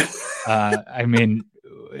insurance. I mean,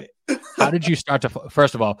 how did you start to,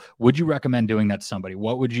 first of all, would you recommend doing that to somebody?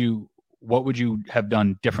 What would you have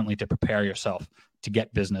done differently to prepare yourself to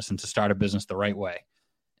get business and to start a business the right way?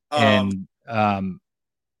 And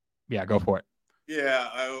go for it. Yeah,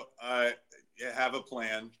 I have a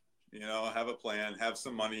plan. Have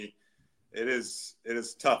some money. It is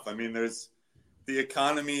tough. I mean, the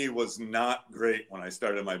economy was not great when I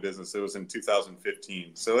started my business. It was in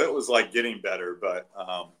 2015. So it was like getting better, but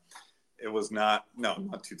it was not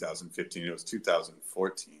 2015. It was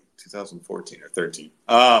 2014 or 13.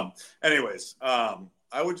 Anyways,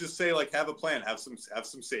 I would just say have a plan, have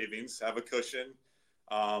some savings, have a cushion,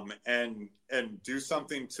 and do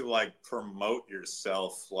something to promote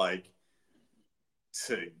yourself,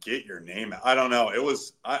 to get your name out. I don't know.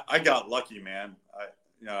 I got lucky, man.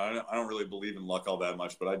 I don't really believe in luck all that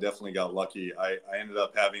much, but I definitely got lucky. I ended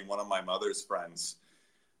up having one of my mother's friends,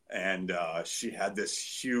 and she had this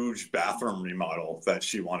huge bathroom remodel that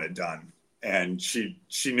she wanted done. And she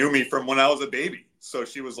knew me from when I was a baby. So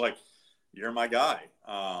she was like, you're my guy.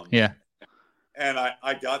 Yeah. And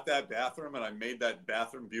I got that bathroom, and I made that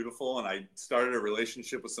bathroom beautiful. And I started a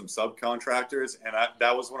relationship with some subcontractors. And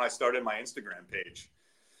that was when I started my Instagram page.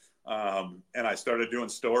 And I started doing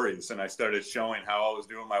stories, and I started showing how I was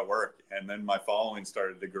doing my work. And then my following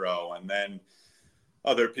started to grow. And then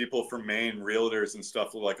other people from Maine, realtors and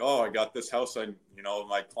stuff, were like, oh, I got this house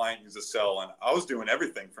my client used to sell. And I was doing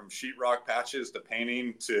everything from sheetrock patches to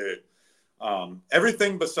painting to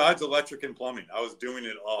everything besides electric and plumbing. I was doing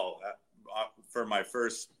it all for my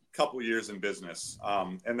first couple years in business.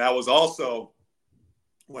 And that was also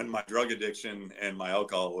when my drug addiction and my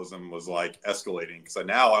alcoholism was escalating, because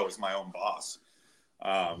now I was my own boss.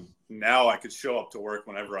 Now I could show up to work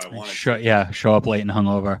whenever I wanted. Show up late and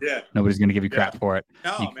hungover. Yeah, nobody's going to give you crap for it.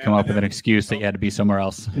 No, you man, come up with an excuse that you had to be somewhere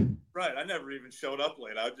else. Right, I never even showed up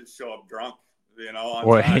late. I would just show up drunk, on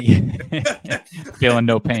or time. Feeling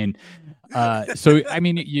no pain. So I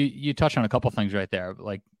mean, you touched on a couple things right there.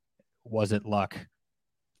 Like, was it luck?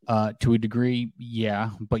 To a degree,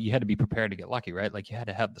 yeah, but you had to be prepared to get lucky, right? Like, you had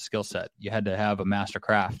to have the skill set. You had to have a master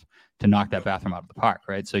craft to knock that bathroom out of the park,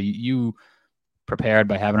 right? So you prepared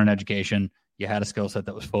by having an education. You had a skill set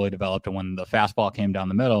that was fully developed, and when the fastball came down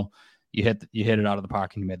the middle, you hit it out of the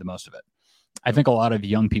park and you made the most of it. I think a lot of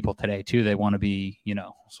young people today too, they want to be,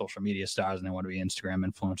 social media stars, and they want to be Instagram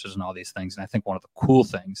influencers and all these things. And I think one of the cool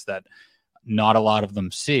things that not a lot of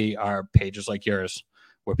them see are pages like yours,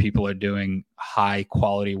 where people are doing high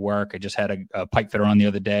quality work. I just had a pipe fitter on the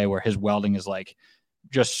other day where his welding is like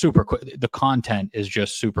just super cool. The content is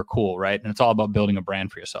just super cool, right? And it's all about building a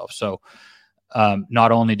brand for yourself. So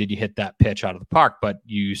not only did you hit that pitch out of the park, but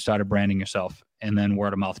you started branding yourself, and then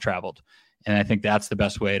word of mouth traveled. And I think that's the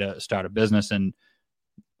best way to start a business. And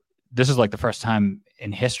this is like the first time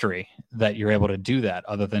in history that you're able to do that,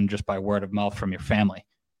 other than just by word of mouth from your family.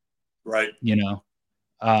 Right.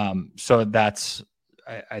 So that's,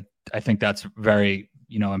 I think that's very,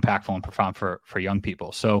 impactful and profound for young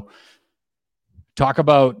people. So talk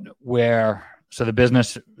about so the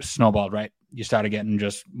business snowballed, right? You started getting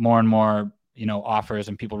just more and more, offers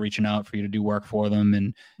and people reaching out for you to do work for them.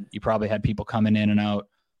 And you probably had people coming in and out.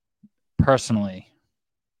 Personally,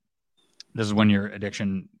 this is when your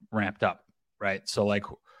addiction ramped up, right? So like,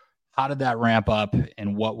 how did that ramp up,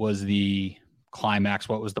 and what was the climax?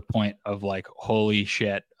 What was the point of like, holy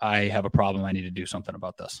shit, I have a problem, I need to do something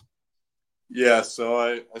about this? Yeah. So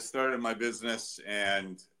I started my business,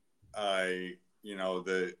 and the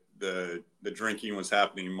drinking was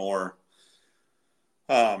happening more,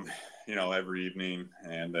 every evening,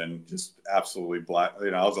 and then just absolutely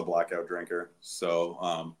I was a blackout drinker. So,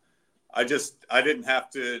 I didn't have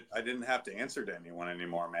to answer to anyone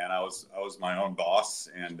anymore, man. I was my own boss,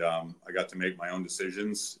 and I got to make my own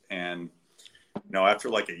decisions. And after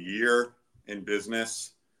like a year in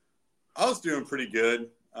business, I was doing pretty good,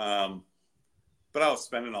 but I was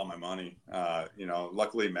spending all my money.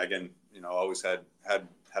 Luckily Megan, always had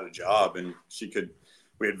a job, and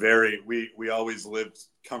we always lived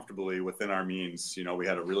comfortably within our means. We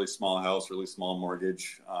had a really small house, really small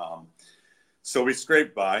mortgage. So we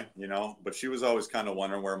scraped by, but she was always kind of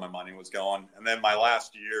wondering where my money was going. And then my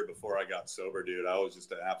last year before I got sober, dude, I was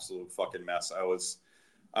just an absolute fucking mess. I was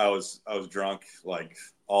drunk like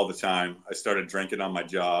all the time. I started drinking on my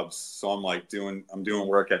jobs. So I'm doing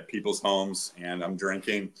work at people's homes, and I'm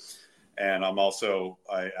drinking. And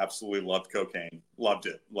I absolutely loved cocaine. Loved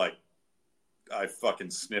it. Like, I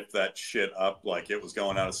fucking sniffed that shit up like it was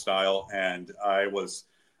going out of style. And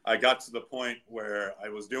I got to the point where I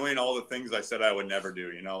was doing all the things I said I would never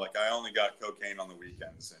do. Like, I only got cocaine on the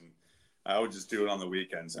weekends, and I would just do it on the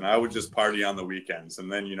weekends, and I would just party on the weekends.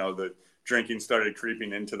 And then, the drinking started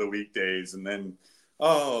creeping into the weekdays, and then,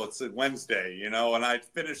 it's a Wednesday, and I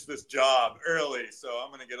finished this job early, so I'm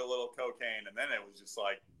going to get a little cocaine. And then it was just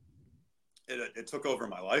like, it took over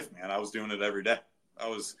my life, man. I was doing it every day.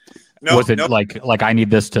 Like I need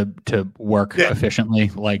this to work efficiently?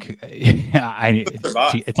 Like,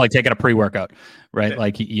 it's like taking a pre-workout, right? Yeah.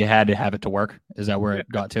 Like, you had to have it to work. Is that where it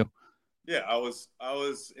got to? Yeah, I was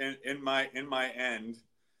in my end,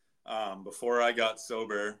 before I got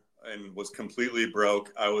sober and was completely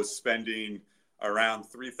broke. I was spending around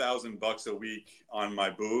 $3,000 a week on my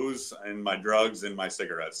booze and my drugs and my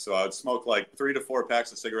cigarettes. So I would smoke like 3 to 4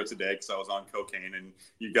 packs of cigarettes a day because I was on cocaine, and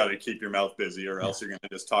you got to keep your mouth busy, or else you're going to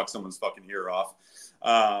just talk someone's fucking ear off.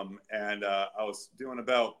 I was doing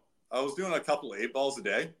a couple of 8 balls a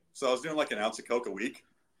day. So I was doing like an ounce of coke a week.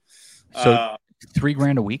 So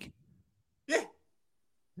 $3,000 a week? Yeah.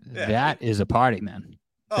 That is a party, man.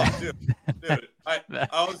 Oh, dude.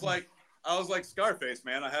 I was like Scarface,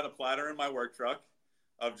 man. I had a platter in my work truck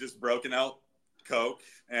of just broken out Coke,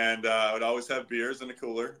 and I would always have beers in a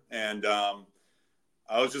cooler. And I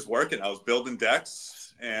was just working. I was building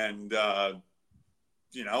decks, and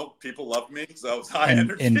people loved me because I was high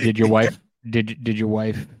energy. And did your wife? Did your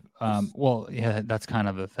wife? Well, yeah, that's kind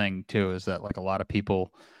of the thing too. Is that like a lot of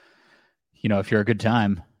people, if you're a good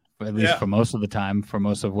time, at least for most of the time, for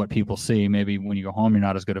most of what people see, maybe when you go home, you're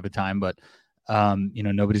not as good of a time, but.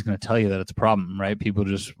 Nobody's going to tell you that it's a problem, right? People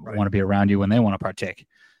just want to be around you when they want to partake.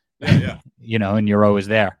 Yeah. And you're always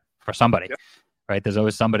there for somebody, right? There's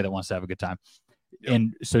always somebody that wants to have a good time. Yep.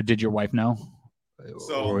 And so did your wife know?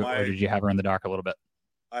 Or did you have her in the dark a little bit?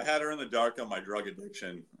 I had her in the dark on my drug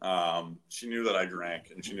addiction. She knew that I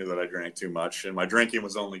drank, and she knew that I drank too much, and my drinking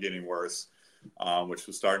was only getting worse, which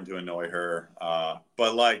was starting to annoy her.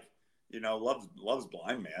 But like, love's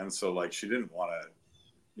blind, man. So like, she didn't want to.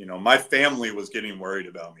 My family was getting worried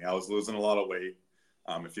about me. I was losing a lot of weight.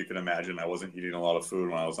 If you can imagine, I wasn't eating a lot of food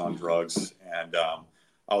when I was on drugs, and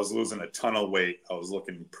I was losing a ton of weight. I was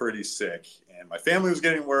looking pretty sick, and my family was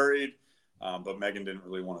getting worried, but Megan didn't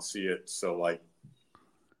really want to see it. So like,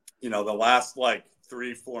 the last like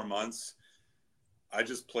 3-4 months, I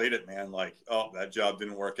just played it, man. Like, oh, that job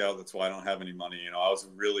didn't work out. That's why I don't have any money. I was a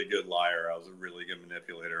really good liar. I was a really good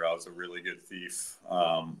manipulator. I was a really good thief.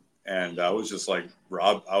 And I was just like,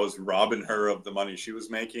 I was robbing her of the money she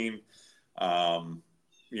was making.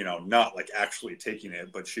 Not like actually taking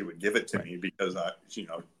it, but she would give it to me because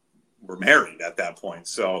we're married at that point.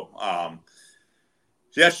 So,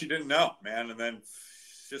 yeah, she didn't know, man. And then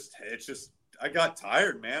I got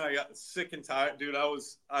tired, man. I got sick and tired, dude. I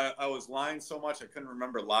was lying so much. I couldn't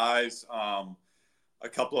remember lies. A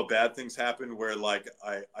couple of bad things happened where like,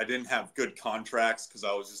 I didn't have good contracts cause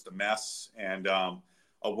I was just a mess. And,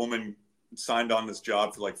 a woman signed on this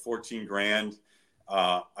job for like 14 grand.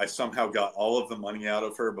 I somehow got all of the money out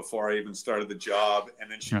of her before I even started the job.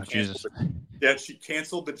 And then she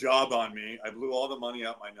canceled the job on me. I blew all the money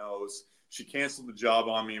out my nose. She canceled the job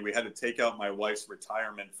on me. We had to take out my wife's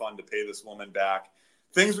retirement fund to pay this woman back.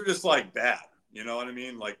 Things were just like bad. You know what I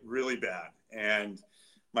mean? Like really bad. And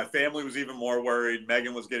my family was even more worried.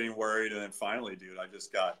 Megan was getting worried. And then finally, dude, I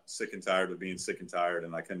just got sick and tired of being sick and tired,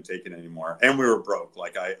 and I couldn't take it anymore. And we were broke.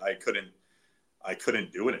 Like I couldn't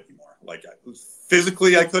do it anymore. Like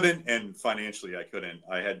physically I couldn't, and financially I couldn't.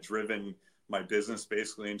 I had driven my business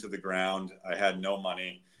basically into the ground. I had no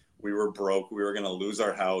money. We were broke. We were going to lose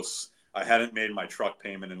our house. I hadn't made my truck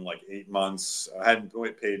payment in like 8 months. I hadn't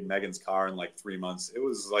paid Megan's car in like 3 months. It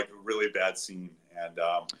was like a really bad scene. And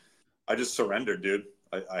I just surrendered, dude.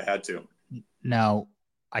 I had to. Now,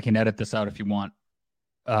 I can edit this out if you want.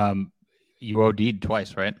 You OD'd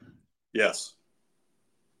twice, right? Yes.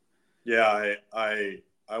 Yeah, I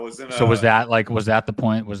was in a... So was that the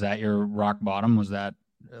point? Was that your rock bottom? Was that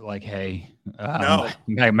like, hey, no.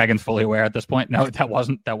 Megan's fully aware at this point? No, that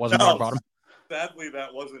wasn't rock bottom. Sadly,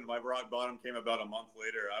 that wasn't. My rock bottom came about a month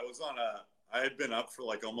later. I had been up for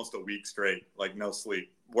like almost a week straight, like no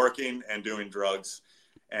sleep, working and doing drugs.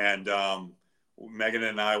 And Megan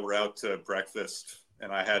and I were out to breakfast,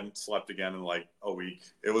 and I hadn't slept again in like a week.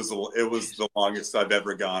 It was the longest I've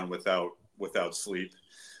ever gone without sleep.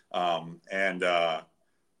 And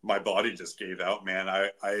my body just gave out, man.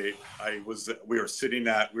 We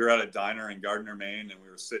were at a diner in Gardner, Maine, and we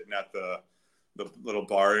were sitting at the little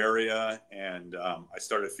bar area, and I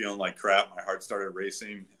started feeling like crap. My heart started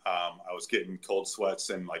racing. I was getting cold sweats,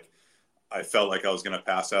 and like I felt like I was going to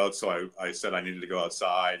pass out. So I said I needed to go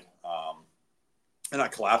outside, and I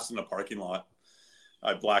collapsed in the parking lot.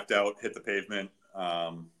 I blacked out, hit the pavement,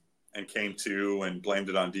 and came to and blamed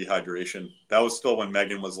it on dehydration. That was still when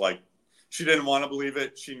Megan was like, she didn't want to believe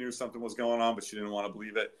it. She knew something was going on, but she didn't want to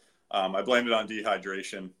believe it. I blamed it on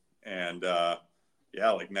dehydration, and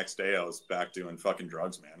yeah, like next day I was back doing fucking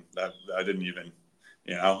drugs, man. That I didn't even,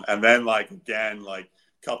 and then like again, like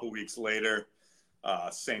a couple weeks later,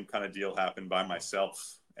 same kind of deal happened by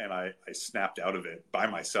myself, and I snapped out of it by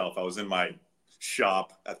myself. I was in my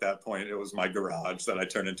shop at that point. It was my garage that I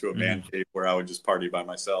turned into a man cave where I would just party by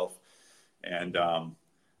myself. And,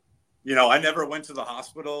 I never went to the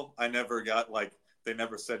hospital. I never got they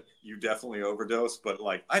never said you definitely overdosed, but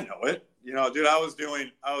like, I know it, dude, I was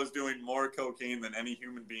doing more cocaine than any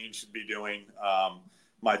human being should be doing.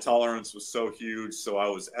 My tolerance was so huge. So I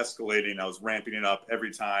was escalating. I was ramping it up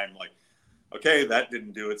every time. Like, okay, that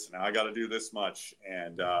didn't do it. So now I got to do this much.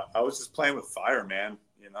 And I was just playing with fire, man,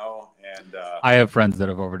 and I have friends that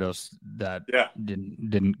have overdosed that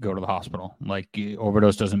didn't go to the hospital. Like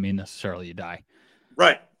overdose doesn't mean necessarily you die.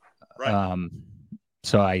 Right.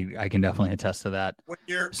 So I can definitely attest to that. When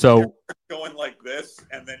you're going like this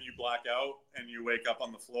and then you black out and you wake up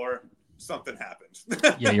on the floor, something happens.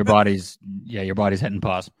 yeah, your body's hitting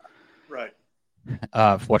pause. Right.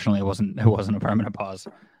 Fortunately, it wasn't a permanent pause.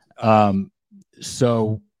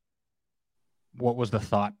 So what was the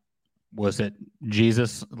thought? Was it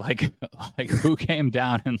Jesus? Like who came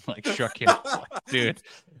down and like shook you, like, dude?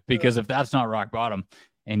 Because if that's not rock bottom,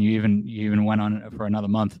 and you even went on it for another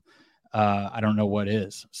month, I don't know what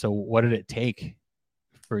is. So what did it take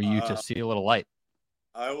for you to see a little light?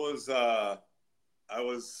 I was on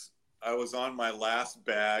my last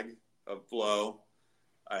bag of blow.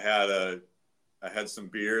 I had some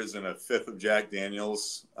beers and a fifth of Jack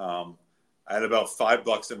Daniels. I had about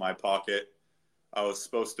 $5 in my pocket. I was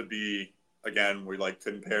supposed to be, again, we like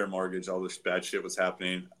couldn't pay our mortgage. All this bad shit was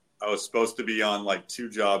happening. I was supposed to be on like 2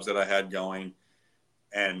 jobs that I had going,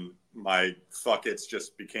 and my fuck it's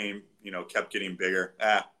just became, kept getting bigger.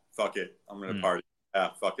 Fuck it, I'm going to party.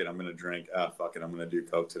 Fuck it, I'm going to drink. Fuck it, I'm going to do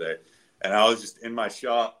coke today. And I was just in my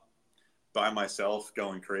shop by myself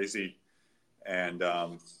going crazy. And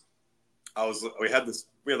we had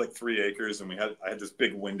like 3 acres, and I had this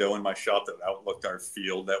big window in my shop that outlooked our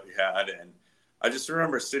field that we had. And I just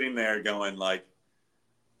remember sitting there going like,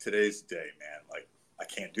 today's the day, man. Like, I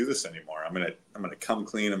can't do this anymore. I'm gonna come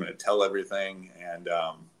clean. I'm gonna tell everything. And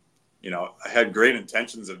I had great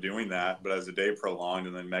intentions of doing that, but as the day prolonged,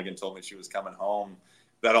 and then Megan told me she was coming home,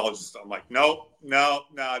 I'm like, no,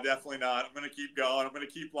 definitely not. I'm gonna keep going. I'm gonna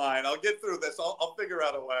keep lying. I'll get through this. I'll figure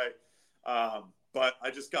out a way. But I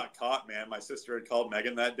just got caught, man. My sister had called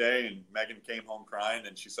Megan that day, and Megan came home crying,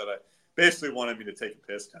 and she said I basically wanted me to take a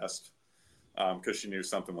piss test because she knew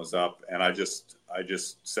something was up. And I just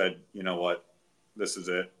said, you know what? This is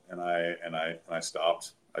it. And I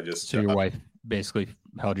stopped. So your wife basically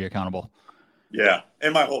held you accountable. Yeah.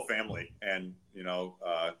 And my whole family. And,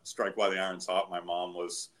 strike while the iron's hot. My mom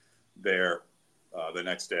was there the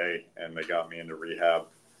next day, and they got me into rehab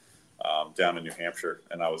down in New Hampshire.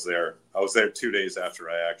 And I was there 2 days after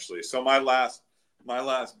so my last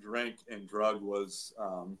drink and drug was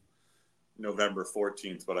November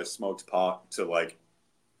 14th, but I smoked pot to like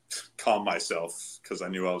calm myself because I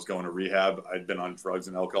knew I was going to rehab. I'd been on drugs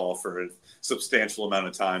and alcohol for a substantial amount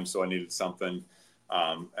of time, so I needed something.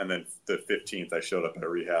 And then the 15th, I showed up at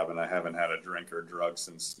rehab, and I haven't had a drink or drug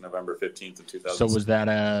since November 15th of 2000. So was that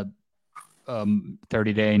a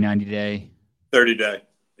 30-day, 90-day? 30-day.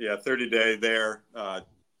 Yeah, 30-day there.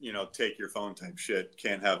 Take your phone type shit.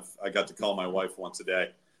 I got to call my wife once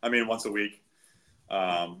a week.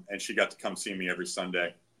 And she got to come see me every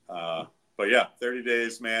Sunday. But yeah, 30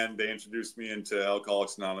 days, man. They introduced me into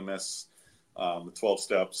Alcoholics Anonymous, the 12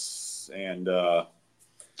 steps. And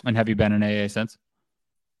have you been in AA since?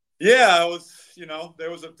 Yeah, I was,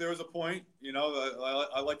 there was a point,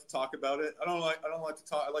 I like to talk about it. I don't like to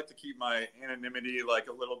talk. I like to keep my anonymity, like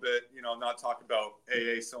a little bit, not talk about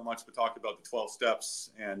AA so much, but talk about the 12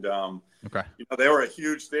 steps. And, okay. They were a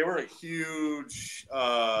huge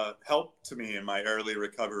help to me in my early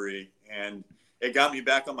recovery, and it got me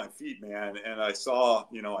back on my feet, man. And I saw,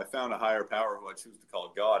 I found a higher power who I choose to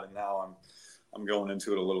call God. And now I'm going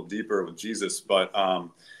into it a little deeper with Jesus, but,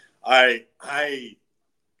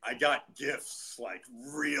 I got gifts like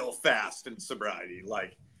real fast in sobriety.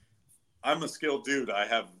 Like, I'm a skilled dude. I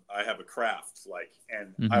have a craft,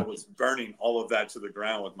 and I was burning all of that to the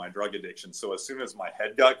ground with my drug addiction. So as soon as my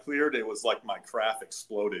head got cleared, it was like my craft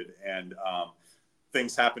exploded, and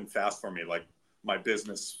things happened fast for me. Like, my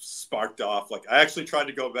business sparked off. Like, I actually tried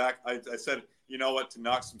to go back. I said, you know what, to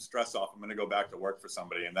knock some stress off, I'm going to go back to work for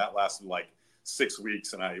somebody. And that lasted like 6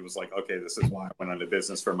 weeks. And I was like, okay, this is why I went into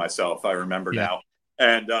business for myself. I remember now.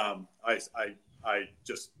 And I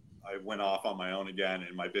went off on my own again,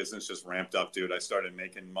 and my business just ramped up, dude. I started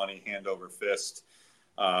making money hand over fist.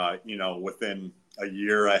 Within a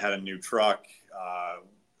year, I had a new truck.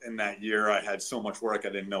 In that year, I had so much work I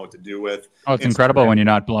didn't know what to do with. Oh, it's incredible when you're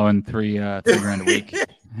not blowing three grand a week.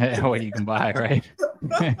 What you can buy, right?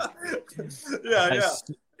 Yeah.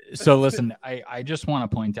 So listen, I just want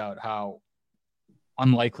to point out how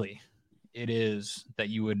unlikely it is that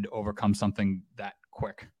you would overcome something that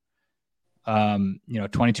quick.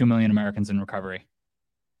 22 million Americans in recovery.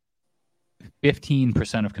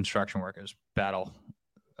 15% of construction workers battle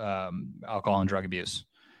alcohol and drug abuse,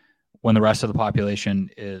 when the rest of the population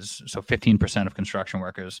is, so 15% of construction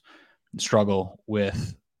workers struggle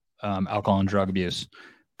with alcohol and drug abuse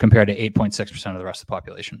compared to 8.6% of the rest of the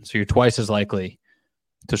population. So you're twice as likely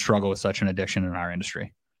to struggle with such an addiction in our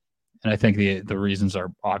industry. And I think the reasons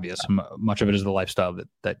are obvious. Much of it is the lifestyle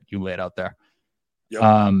that you laid out there. Yep.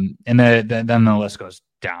 And then the list goes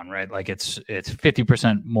down, right? Like it's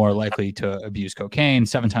 50% more likely to abuse cocaine,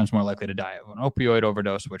 7 times more likely to die of an opioid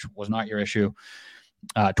overdose, which was not your issue.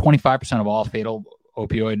 25% of all fatal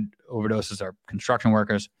opioid overdoses are construction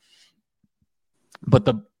workers.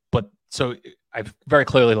 So I've very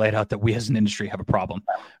clearly laid out that we as an industry have a problem,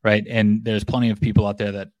 right? And there's plenty of people out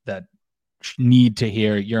there that need to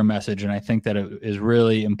hear your message. And I think that it is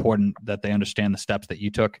really important that they understand the steps that you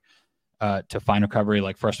took to find recovery.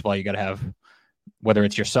 Like, first of all, you got to have, whether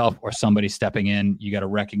it's yourself or somebody stepping in, you got to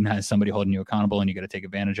recognize somebody holding you accountable, and you got to take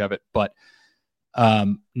advantage of it. But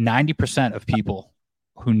 90% of people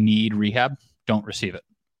who need rehab don't receive it.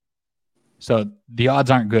 So the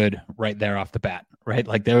odds aren't good right there off the bat, right?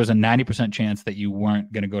 Like, there was a 90% chance that you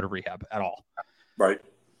weren't going to go to rehab at all. Right.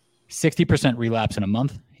 60% relapse in a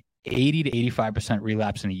month, 80 to 85%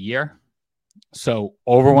 relapse in a year. So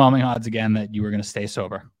overwhelming odds again that you were going to stay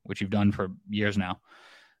sober, which you've done for years now.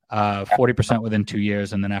 40% within 2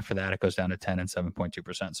 years, and then after that it goes down to 10 and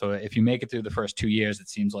 7.2%. So if you make it through the first 2 years, it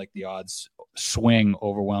seems like the odds swing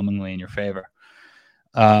overwhelmingly in your favor.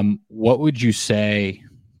 What would you say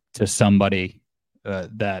to somebody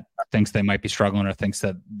that thinks they might be struggling or thinks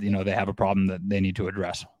that they have a problem that they need to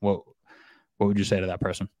address? What would you say to that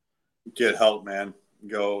person? Get help, man.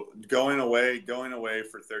 Going away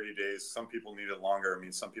for 30 days. Some people need it longer. I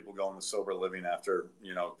mean, some people go into sober living after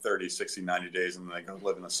 30, 60, 90 days, and then they go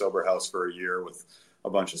live in a sober house for a year with a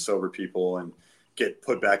bunch of sober people and get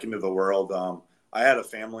put back into the world. I had a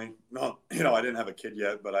family. No, I didn't have a kid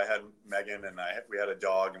yet, but I had Megan, and we had a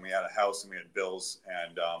dog, and we had a house, and we had bills,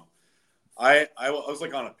 and I was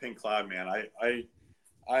like on a pink cloud, man.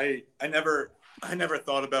 I never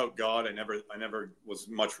thought about God. I never was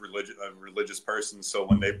much a religious person. So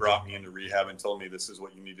when they brought me into rehab and told me this is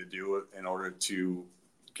what you need to do in order to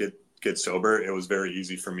get sober, it was very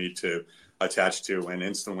easy for me to attach to. And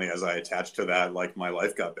instantly, as I attached to that, like, my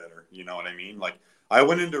life got better. You know what I mean? Like, I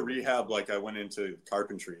went into rehab like I went into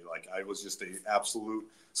carpentry. Like, I was just an absolute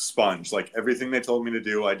sponge. Like, everything they told me to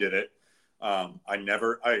do, I did it.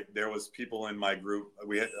 There was people in my group.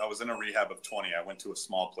 I was in a rehab of 20. I went to a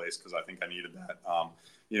small place because I think I needed that.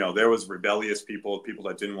 There was rebellious people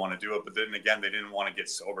that didn't want to do it, but then again, they didn't want to get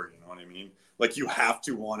sober. You know what I mean? Like, you have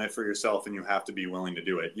to want it for yourself, and you have to be willing to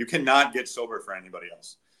do it. You cannot get sober for anybody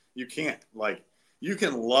else. You can't. Like, you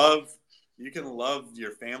can love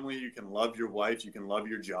your family, you can love your wife, you can love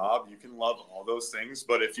your job, you can love all those things.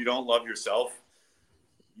 But if you don't love yourself,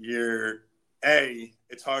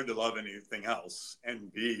 it's hard to love anything else.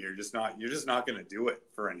 And B, you're just not going to do it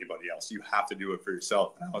for anybody else. You have to do it for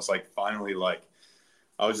yourself. And I was like, finally, like,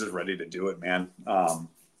 I was just ready to do it, man.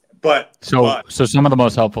 So some of the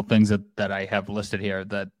most helpful things that I have listed here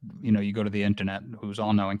that, you go to the internet, who's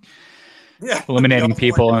all knowing, eliminating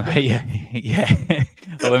people.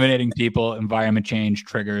 Eliminating people, environment change,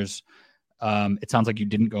 triggers. It sounds like you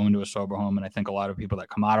didn't go into a sober home. And I think a lot of people that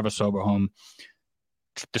come out of a sober home,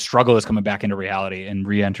 the struggle is coming back into reality and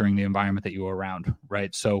re-entering the environment that you were around.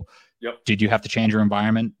 Right. So Did you have to change your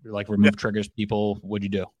environment? Like, remove triggers, people? What'd you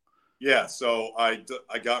do? Yeah. So I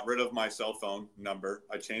got rid of my cell phone number.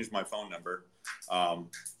 I changed my phone number,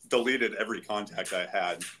 deleted every contact I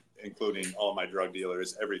had, including all my drug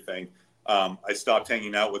dealers, everything. I stopped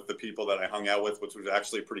hanging out with the people that I hung out with, which was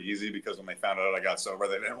actually pretty easy because when they found out I got sober,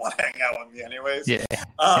 they didn't want to hang out with me anyways. Yeah.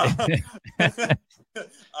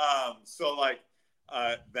 So like,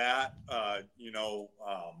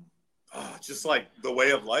 just like the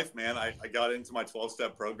way of life, man. I got into my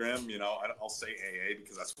 12-step program. I'll say AA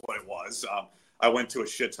because that's what it was. I went to a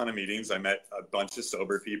shit ton of meetings. I met a bunch of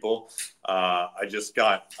sober people. I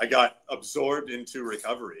got absorbed into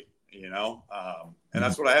recovery, and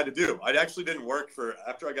that's what I had to do. I actually didn't work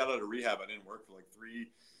after I got out of rehab. I didn't work for like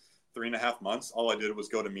 3.5 months. All I did was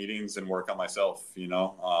go to meetings and work on myself.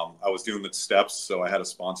 I was doing the steps. So I had a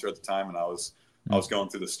sponsor at the time, and I was going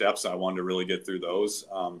through the steps. I wanted to really get through those,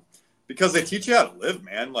 because they teach you how to live,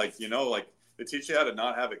 man. Like, they teach you how to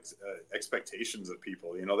not have expectations of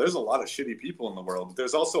people. There's a lot of shitty people in the world, but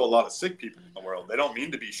there's also a lot of sick people in the world. They don't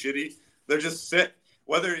mean to be shitty. They're just sick.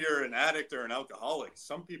 Whether you're an addict or an alcoholic,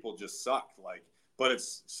 some people just suck. Like, but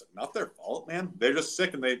it's not their fault, man. They're just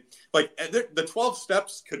sick, and the 12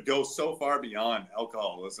 steps could go so far beyond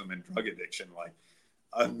alcoholism and drug addiction. Like,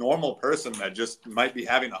 a normal person that just might be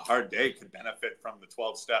having a hard day could benefit from the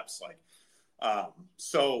 12 steps. Like,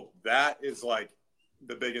 so that is like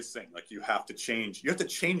the biggest thing. Like, you have to change. You have to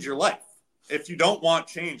change your life. If you don't want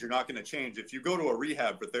change, you're not going to change. If you go to a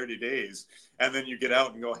rehab for 30 days and then you get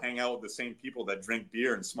out and go hang out with the same people that drink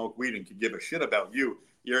beer and smoke weed and could give a shit about you,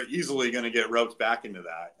 you're easily going to get roped back into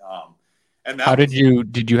that. How did you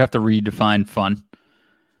have to redefine fun?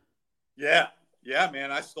 Yeah,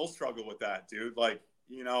 man. I still struggle with that, dude. Like,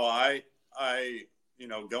 I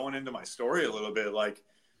going into my story a little bit, like,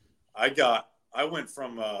 I went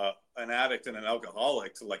from an addict and an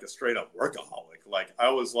alcoholic to like a straight up workaholic. Like,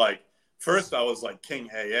 first I was like King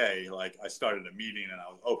AA. Like, I started a meeting and I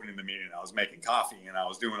was opening the meeting and I was making coffee and I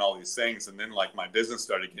was doing all these things. And then like my business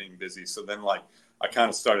started getting busy. So then like I kind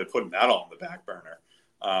of started putting that all on the back burner.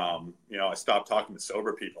 I stopped talking to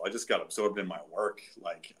sober people. I just got absorbed in my work.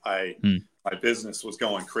 Like, my business was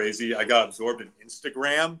going crazy. I got absorbed in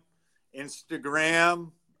Instagram.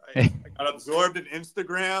 I got absorbed in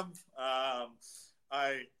Instagram. I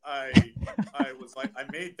was like, I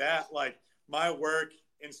made that like my work,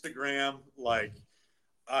 Instagram. Like,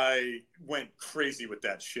 I went crazy with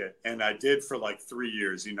that shit. And I did for like 3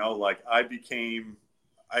 years, you know, like I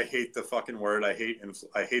hate the fucking word. I hate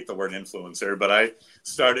the word influencer, but I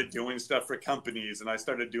started doing stuff for companies and I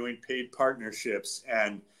started doing paid partnerships.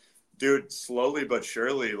 And dude, slowly but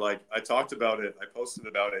surely, like I talked about it, I posted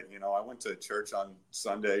about it. You know, I went to church on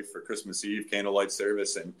Sunday for Christmas Eve candlelight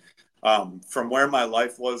service, and from where my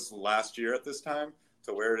life was last year at this time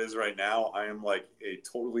to where it is right now, I am like a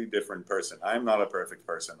totally different person. I am not a perfect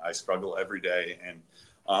person. I struggle every day,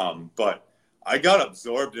 and but I got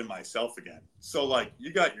absorbed in myself again. So like,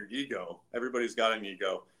 you got your ego. Everybody's got an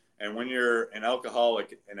ego. And when you're an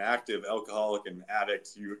alcoholic, an active alcoholic and addict,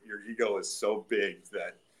 your ego is so big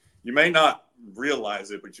that you may not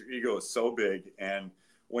realize it, but your ego is so big. And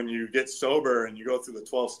when you get sober and you go through the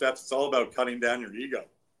 12 steps, it's all about cutting down your ego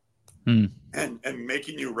and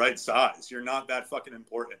making you right size. You're not that fucking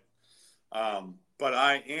important. But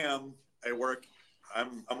I am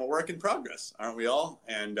I'm a work in progress. Aren't we all?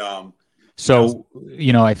 And, so,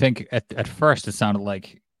 you know, I think at first it sounded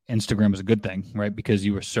like Instagram was a good thing, right? Because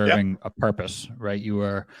you were serving a purpose, right? You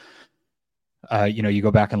were, you know, you go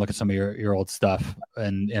back and look at some of your old stuff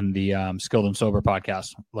and in the Skilled and Sober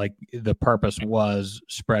podcast, like the purpose was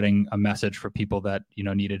spreading a message for people that, you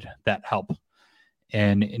know, needed that help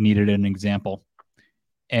and needed an example.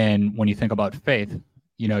 And when you think about faith,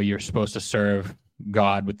 you know, you're supposed to serve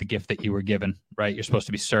God with the gift that you were given, right? You're supposed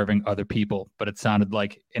to be serving other people, but it sounded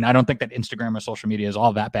like, and I don't think that Instagram or social media is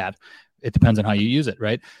all that bad. It depends on how you use it,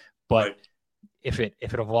 right? But right. if it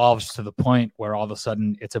evolves to the point where all of a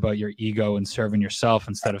sudden it's about your ego and serving yourself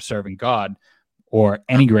instead of serving God or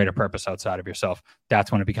any greater purpose outside of yourself,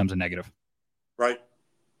 that's when it becomes a negative. Right.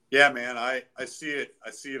 Yeah, man. I see it.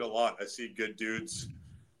 I see it a lot. I see good dudes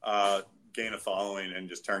gain a following and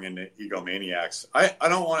just turn into egomaniacs. I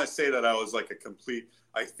don't want to say that I was like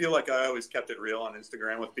I feel like I always kept it real on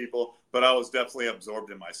Instagram with people, but I was definitely absorbed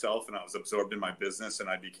in myself and I was absorbed in my business, and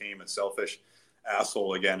I became a selfish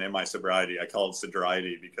asshole again in my sobriety. I call it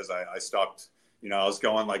sobriety because I stopped, you know, I was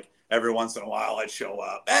going like every once in a while I'd show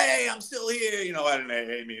up, hey, I'm still here, you know, at an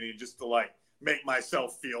AA meeting just to like make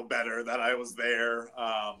myself feel better that I was there.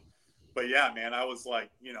 But yeah, man, I was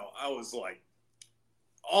like,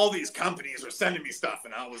 all these companies were sending me stuff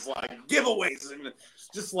and I was like giveaways and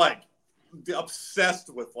just like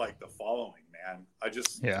obsessed with like the following, man. I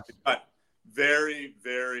just got very,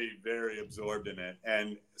 very, very absorbed in it.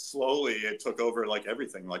 And slowly it took over like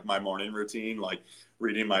everything, like my morning routine, like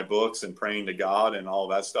reading my books and praying to God, and all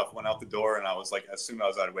that stuff went out the door. And I was like, as soon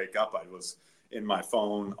as I'd wake up, I was in my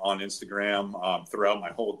phone on Instagram throughout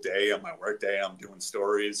my whole day. On my work day, I'm doing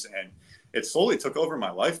stories, and it slowly took over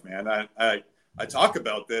my life, man. I talk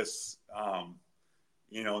about this,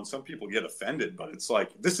 you know, and some people get offended, but it's like,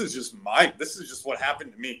 this is just what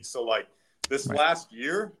happened to me. So like this last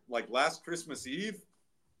year, like last Christmas Eve,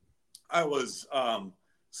 I was,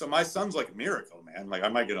 so my son's like a miracle, man. Like I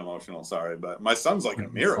might get emotional, sorry, but my son's like a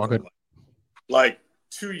miracle. Like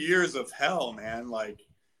 2 years of hell, man, like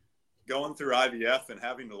going through IVF and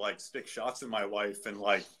having to like stick shots in my wife and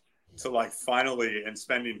like, to like finally, and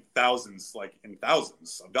spending thousands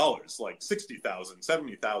of dollars, like 60,000,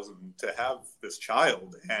 70,000 to have this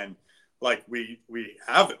child. And like, we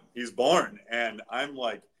have him, he's born. And I'm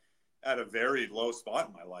like at a very low spot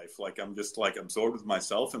in my life. Like, I'm just like absorbed with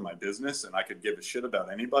myself and my business, and I could give a shit about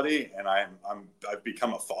anybody. And I've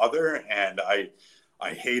become a father, and I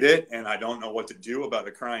hate it. And I don't know what to do about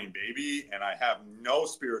a crying baby. And I have no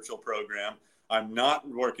spiritual program. I'm not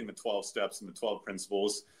working the 12 steps and the 12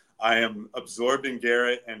 principles. I am absorbed in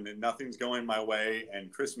Garrett, and nothing's going my way.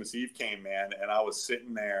 And Christmas Eve came, man, and I was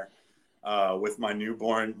sitting there with my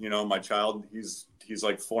newborn, you know, my child. He's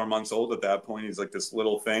like 4 months old at that point. He's like this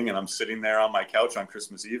little thing, and I'm sitting there on my couch on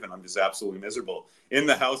Christmas Eve, and I'm just absolutely miserable. In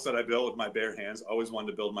the house that I built with my bare hands. Always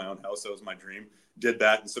wanted to build my own house. That was my dream. Did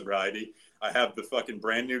that in sobriety. I have the fucking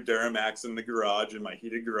brand new Duramax in the garage, in my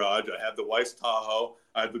heated garage. I have the wife's Tahoe.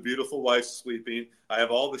 I have the beautiful wife sleeping. I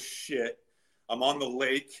have all the shit. I'm on the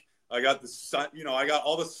lake. I got the sun, you know, I got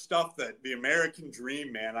all the stuff that the American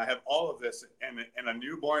dream, man. I have all of this and a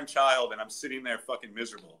newborn child, and I'm sitting there fucking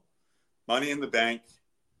miserable. Money in the bank,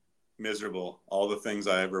 miserable. All the things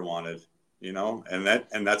I ever wanted, you know? And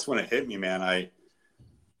that's when it hit me, man.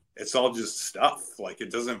 It's all just stuff. Like, it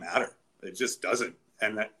doesn't matter. It just doesn't.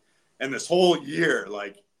 And this whole year,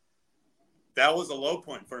 like, that was a low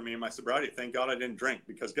point for me in my sobriety. Thank God I didn't drink,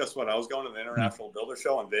 because guess what? I was going to the International Builder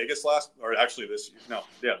Show in Vegas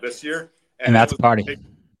this year. And that's a party.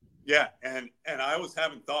 Yeah. And I was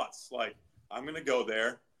having thoughts like, I'm going to go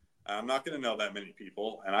there. I'm not going to know that many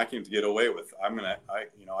people, and I can get away with,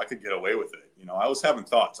 I could get away with it. You know, I was having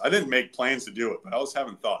thoughts. I didn't make plans to do it, but I was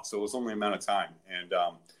having thoughts. So it was only a amount of time. And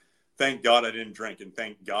thank God I didn't drink. And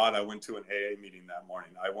thank God I went to an AA meeting that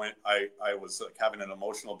morning. I was like having an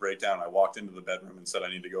emotional breakdown. I walked into the bedroom and said, I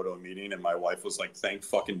need to go to a meeting. And my wife was like, thank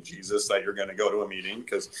fucking Jesus that you're going to go to a meeting,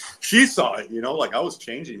 because she saw it, you know, like I was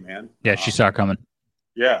changing, man. Yeah, she saw it coming.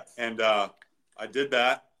 Yeah. And I did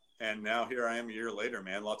that. And now here I am a year later,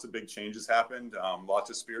 man. Lots of big changes happened.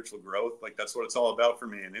 Lots of spiritual growth. Like that's what it's all about for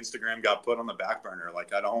me. And Instagram got put on the back burner.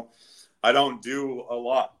 Like I don't do a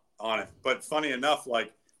lot on it, but funny enough,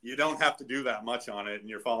 like you don't have to do that much on it and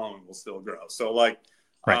your following will still grow. So like,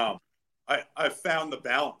 right. I found the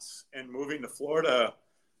balance, and moving to Florida,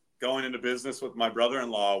 going into business with my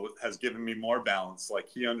brother-in-law has given me more balance. Like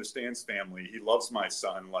he understands family. He loves my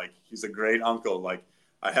son. Like he's a great uncle. Like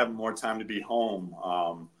I have more time to be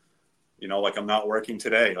home. You know, like I'm not working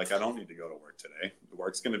today. Like I don't need to go to work today. The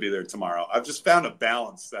work's going to be there tomorrow. I've just found a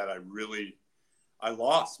balance that I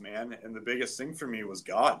lost, man. And the biggest thing for me was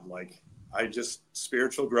God. Like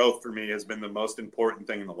spiritual growth for me has been the most important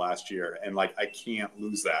thing in the last year. And like, I can't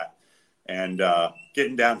lose that. And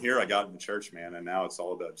getting down here, I got in the church, man. And now it's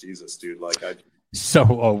all about Jesus, dude. Like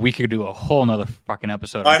So we could do a whole nother fucking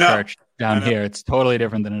episode on church down here. It's totally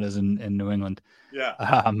different than it is in New England. Yeah.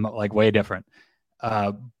 Like way different.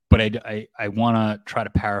 But I want to try to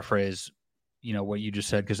paraphrase, you know, what you just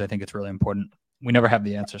said, because I think it's really important. We never have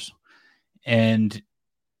the answers. And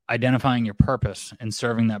identifying your purpose and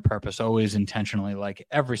serving that purpose always intentionally, like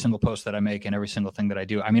every single post that I make and every single thing that I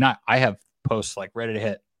do. I mean, I have posts like ready to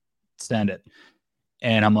hit, send it.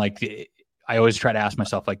 And I'm like, I always try to ask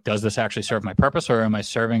myself, like, does this actually serve my purpose, or am I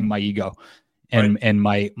serving my ego and, right.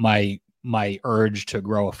 and my urge to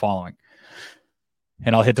grow a following?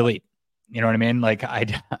 And I'll hit delete. You know what I mean? Like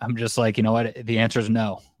I'm just like, you know what? The answer is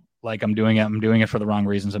no. Like I'm doing it for the wrong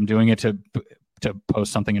reasons. I'm doing it to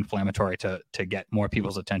post something inflammatory to get more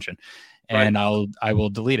people's attention, and right. I will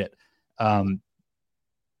delete it.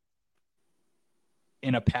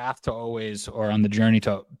 In a path to always, or on the journey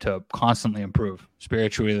to constantly improve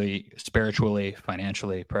spiritually,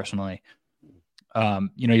 financially, personally,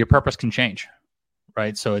 you know, your purpose can change,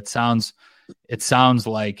 right? So it sounds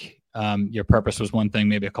like your purpose was one thing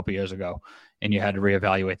maybe a couple years ago, and you had to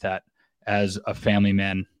reevaluate that as a family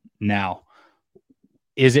man now.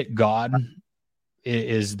 Is it God?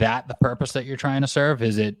 Is that the purpose that you're trying to serve?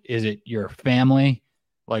 Is it your family?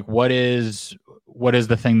 Like what is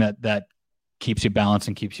the thing that keeps you balanced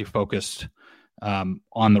and keeps you focused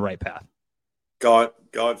on the right path?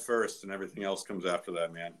 God first, and everything else comes after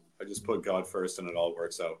that, man. I just put God first and it all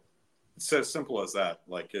works out. It's as simple as that.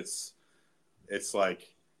 Like it's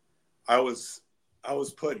like I was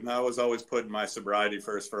always putting my sobriety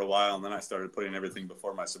first for a while, and then I started putting everything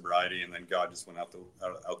before my sobriety, and then God just went out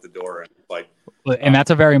the door. And like, and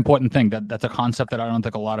that's a very important thing. That's a concept that I don't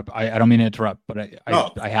think a lot of, I don't mean to interrupt, but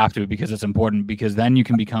I have to, because it's important, because then you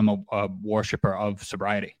can become a worshiper of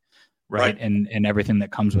sobriety, right? And everything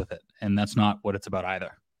that comes with it. And that's not what it's about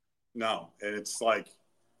either. No. And it's like,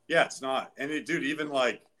 yeah, it's not. And dude, even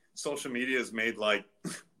like social media has made like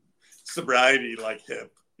sobriety like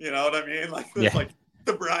hip. You know what I mean? Like there's like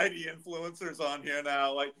sobriety influencers on here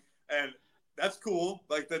now, like, and that's cool.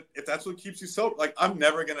 Like that, if that's what keeps you sober, like I'm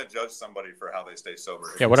never gonna judge somebody for how they stay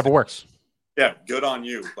sober. Yeah, whatever works. Yeah, good on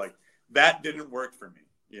you. Like that didn't work for me.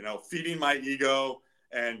 You know, feeding my ego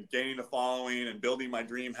and gaining a following and building my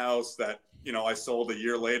dream house that, you know, I sold a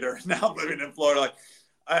year later. Now I'm living in Florida. Like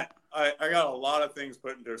I got a lot of things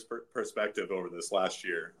put into perspective over this last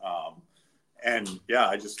year. And yeah,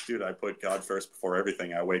 I put God first before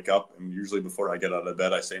everything. I wake up, and usually before I get out of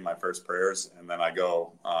bed, I say my first prayers, and then I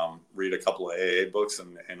go read a couple of AA books,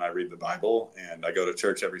 and I read the Bible, and I go to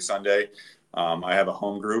church every Sunday. I have a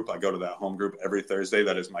home group. I go to that home group every Thursday.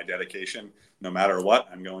 That is my dedication. No matter what,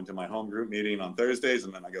 I'm going to my home group meeting on Thursdays,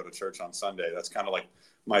 and then I go to church on Sunday. That's kind of like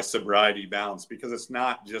my sobriety balance, because it's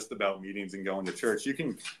not just about meetings and going to church. You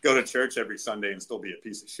can go to church every Sunday and still be a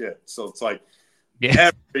piece of shit. So it's like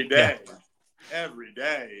every day. Yeah. Every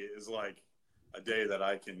day is like a day that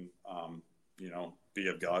I can, be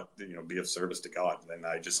of God, be of service to God. And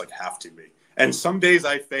I just like have to be. And some days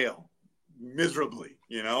I fail miserably,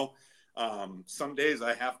 some days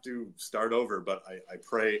I have to start over, but I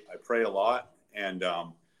pray a lot. And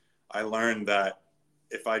I learned that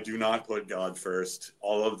if I do not put God first,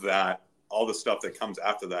 all the stuff that comes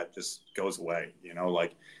after that just goes away.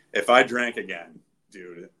 Like if I drank again,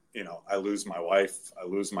 dude, I lose my wife, I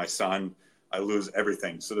lose my son, I lose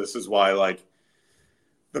everything. So this is why, like,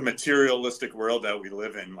 the materialistic world that we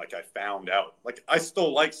live in, like, I found out, like, I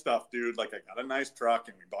still like stuff, dude. Like, I got a nice truck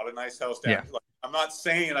and we bought a nice house down. Yeah. Like, I'm not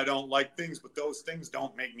saying I don't like things, but those things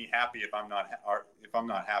don't make me happy if I'm not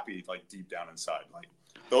happy, like deep down inside. Like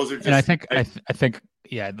those are just. And I think,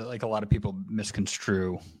 yeah, like a lot of people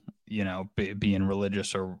misconstrue, being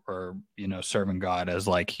religious or serving God as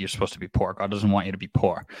like you're supposed to be poor. God doesn't want you to be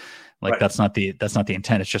poor. Like Right. that's not the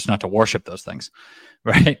intent. It's just not to worship those things,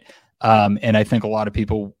 right? And I think a lot of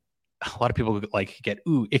people like get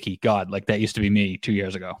icky God. Like that used to be me 2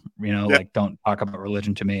 years ago. Like don't talk about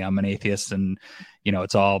religion to me. I'm an atheist, and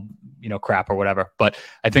it's all crap or whatever. But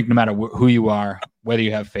I think no matter who you are, whether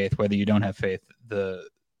you have faith, whether you don't have faith, the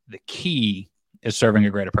key is serving a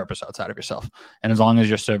greater purpose outside of yourself. And as long as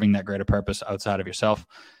you're serving that greater purpose outside of yourself,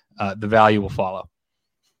 the value will follow.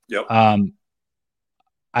 Yep.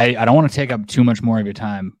 I don't want to take up too much more of your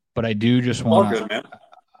time, but I do just want to.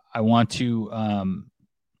 I want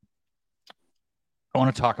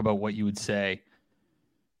to talk about what you would say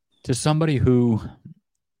to somebody who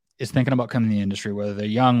is thinking about coming in the industry, whether they're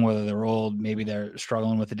young, whether they're old, maybe they're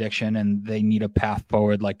struggling with addiction and they need a path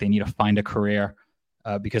forward, like they need to find a career,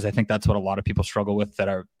 because I think that's what a lot of people struggle with that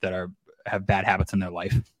have bad habits in their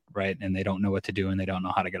life, right? And they don't know what to do and they don't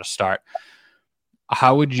know how to get a start.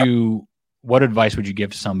 What advice would you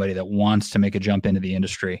give to somebody that wants to make a jump into the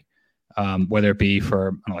industry, whether it be for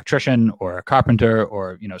an electrician or a carpenter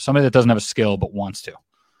or, somebody that doesn't have a skill but wants to?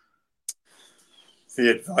 The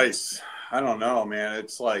advice, I don't know, man.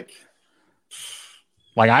 It's like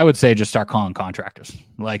I would say just start calling contractors,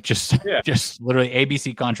 like just literally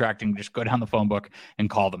ABC contracting, just go down the phone book and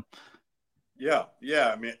call them. Yeah.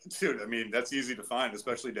 I mean, dude, that's easy to find,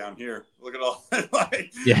 especially down here. Look at all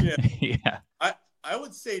yeah. I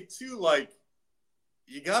would say too, like,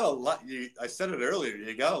 you gotta love. I said it earlier.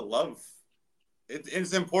 You gotta love.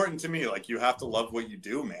 It's important to me. Like, you have to love what you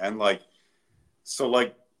do, man. Like, so,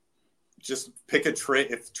 like, just pick a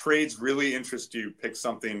trade. If trades really interest you, pick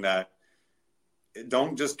something that.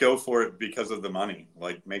 Don't just go for it because of the money.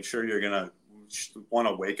 Like, make sure you're gonna want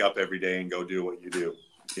to wake up every day and go do what you do.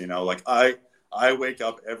 Like I wake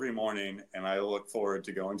up every morning and I look forward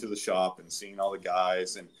to going to the shop and seeing all the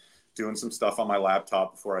guys and doing some stuff on my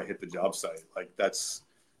laptop before I hit the job site. Like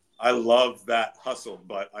I love that hustle,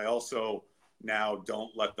 but I also now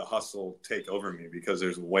don't let the hustle take over me because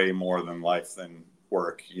there's way more than life than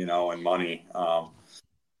work, and money.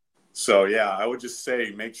 So yeah, I would just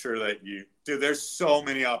say, make sure that there's so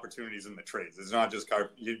many opportunities in the trades. It's not just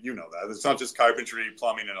you know that. It's not just carpentry,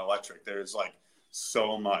 plumbing, and electric. There's like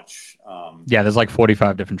so much. There's like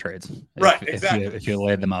 45 different trades. Right, exactly. If you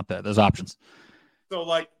lay them out there, there's options. So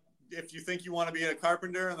like, if you think you want to be a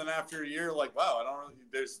carpenter and then after a year, like, wow, I don't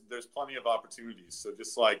know, there's plenty of opportunities. So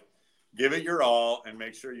just like, give it your all and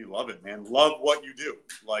make sure you love it, man. Love what you do.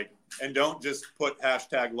 Like, and don't just put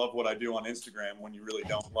hashtag love what I do on Instagram when you really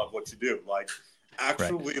don't love what you do. Like,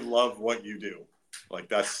 actually love what you do. Like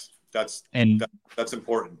that's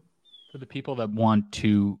important. For the people that want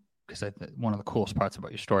to, because one of the coolest parts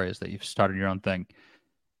about your story is that you've started your own thing,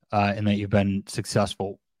 and that you've been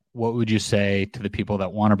successful. What would you say to the people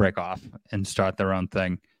that want to break off and start their own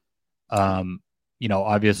thing?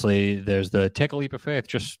 Obviously there's the take a leap of faith,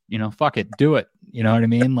 just, fuck it, do it. You know what I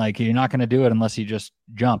mean? Like, you're not going to do it unless you just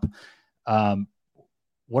jump.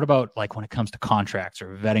 What about like when it comes to contracts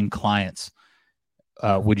or vetting clients?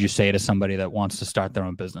 Would you say to somebody that wants to start their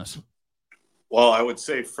own business? Well, I would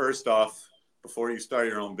say first off, before you start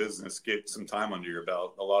your own business, get some time under your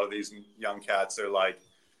belt. A lot of these young cats are like,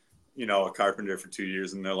 a carpenter for 2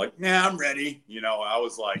 years and they're like, nah, I'm ready. I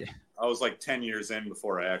was like 10 years in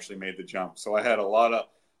before I actually made the jump. So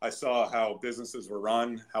I saw how businesses were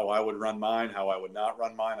run, how I would run mine, how I would not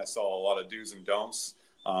run mine. I saw a lot of do's and don'ts.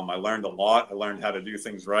 I learned a lot. I learned how to do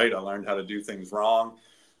things right. I learned how to do things wrong.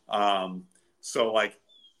 So like,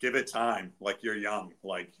 give it time. Like, you're young,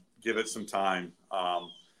 like give it some time.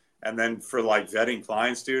 And then for like vetting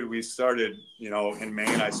clients, dude, we started, in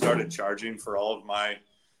Maine, I started charging for all of my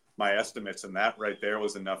estimates, and that right there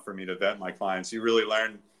was enough for me to vet my clients. You really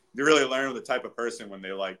learn the type of person when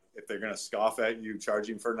they like, if they're going to scoff at you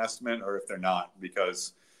charging for an estimate or if they're not,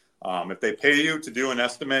 because if they pay you to do an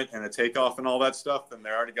estimate and a takeoff and all that stuff, then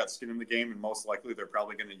they already got skin in the game, and most likely they're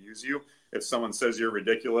probably going to use you. If someone says you're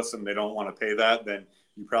ridiculous and they don't want to pay that, then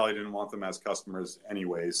you probably didn't want them as customers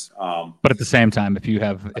anyways. But at the same time, if you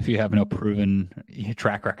have no proven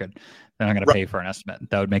track record, they're not going to pay for an estimate.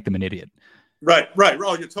 That would make them an idiot. Right.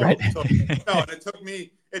 Oh, you're totally. Right. No, and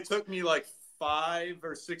it took me like 5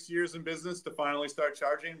 or 6 years in business to finally start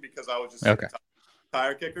charging, because I was just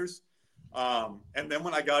tire kickers. And then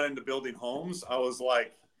when I got into building homes, I was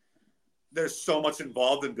like, there's so much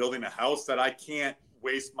involved in building a house that I can't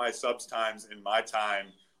waste my subs times and my time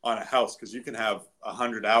on a house, because you can have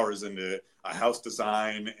 100 hours into a house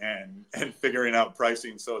design and figuring out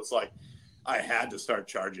pricing. So it's like I had to start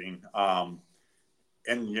charging.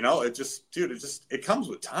 And you know, it comes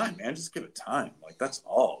with time, man. Just give it time. Like, that's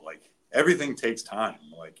all. Like, everything takes time.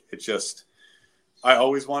 Like, I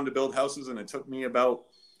always wanted to build houses, and it took me about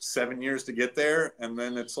 7 years to get there. And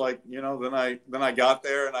then it's like, you know, then I got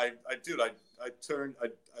there, and I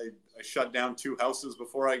shut down 2 houses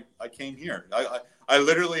before I came here. I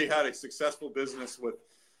literally had a successful business with,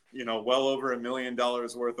 you know, well over $1 million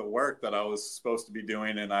worth of work that I was supposed to be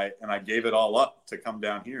doing. And I gave it all up to come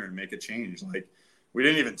down here and make a change. Like, we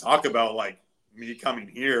didn't even talk about like me coming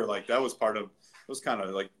here. Like, that was kind of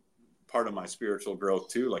like part of my spiritual growth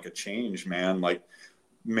too. Like, a change, man. Like,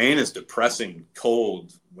 Maine is depressing,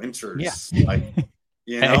 cold winters. Yeah. Like,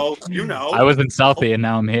 you know, I was in Southie and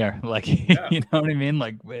now I'm here. Like, yeah. You know what I mean?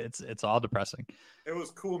 Like, it's all depressing. It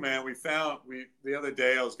was cool, man. The other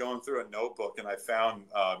day I was going through a notebook and I found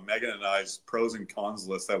Megan and I's pros and cons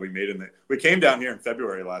list that we made we came down here in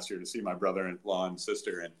February last year to see my brother-in-law and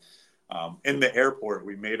sister. And in the airport,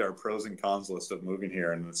 we made our pros and cons list of moving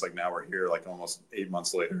here. And it's like, now we're here like almost 8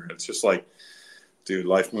 months later. It's just like, dude,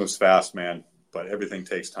 life moves fast, man, but everything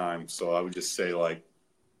takes time. So I would just say, like,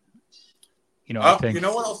 you know, you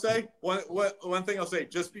know what I'll say? One thing I'll say,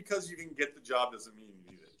 just because you can get the job doesn't mean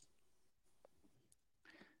you need it.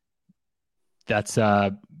 That's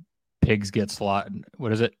pigs get slaughtered.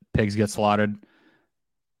 What is it? Pigs get slaughtered.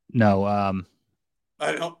 No, I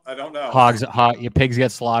don't know. Your pigs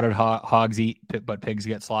get slaughtered. Hogs eat, but pigs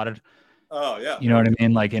get slaughtered. Oh yeah. You know what I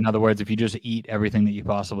mean? Like, in other words, if you just eat everything that you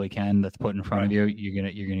possibly can that's put in front of you, you're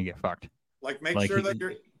gonna get fucked. Like, make sure you're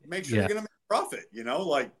gonna make profit, you know,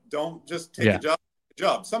 like, don't just take a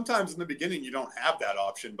job. Sometimes in the beginning you don't have that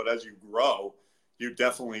option, but as you grow, you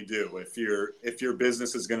definitely do. If your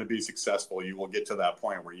business is going to be successful, you will get to that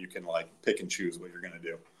point where you can, like, pick and choose what you're going to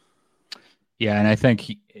do. Yeah. And I think,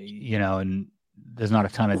 you know, and there's not a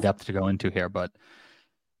ton of depth to go into here, but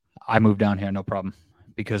I moved down here, no problem,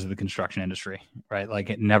 because of the construction industry, right? Like,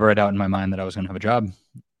 it never a doubt in my mind that I was going to have a job.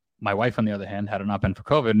 My wife, on the other hand, had it not been for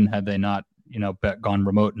COVID and had they not, you know, gone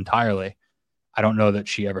remote entirely, I don't know that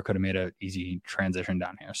she ever could have made an easy transition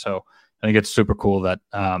down here. So I think it's super cool that,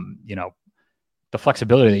 you know, the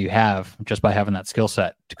flexibility that you have just by having that skill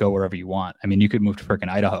set to go wherever you want. I mean, you could move to freaking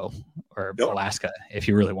Idaho or Alaska if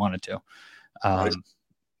you really wanted to. Right.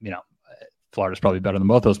 You know, Florida's probably better than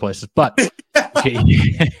both those places, but but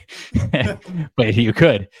you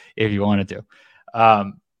could if you wanted to.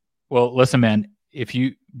 Well, listen, man,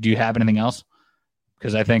 do you have anything else?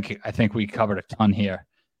 Because I think we covered a ton here,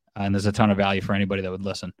 and there's a ton of value for anybody that would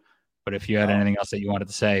listen. But if you had anything else that you wanted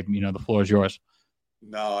to say, you know, the floor is yours.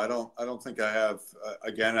 No, I don't think I have.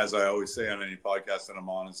 Again, as I always say on any podcast that I'm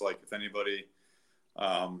on, it's like, if anybody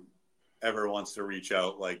ever wants to reach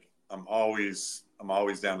out, like, I'm always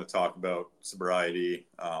down to talk about sobriety,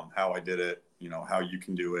 how I did it, you know, how you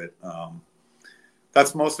can do it.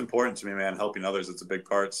 That's most important to me, man. Helping others. It's a big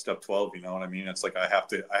part. Step 12. You know what I mean? It's like, I have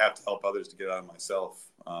to help others to get out of myself.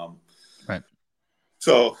 Right.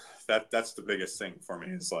 So that's the biggest thing for me.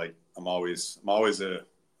 Is like, I'm always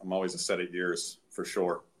a set of ears, for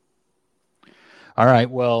sure. All right.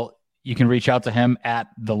 Well, you can reach out to him at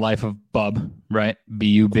The Life of Bub, right?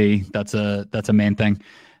 BUB. That's a main thing.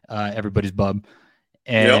 Everybody's Bub.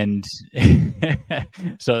 And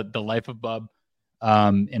so The Life of Bub.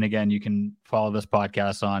 And again, you can follow this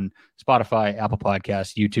podcast on Spotify, Apple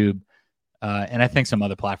Podcasts, YouTube, and I think some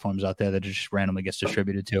other platforms out there that it just randomly gets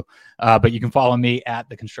distributed to. But you can follow me at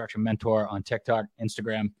The Construction Mentor on TikTok,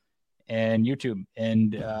 Instagram, and YouTube.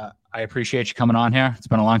 And I appreciate you coming on here. It's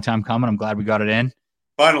been a long time coming. I'm glad we got it in.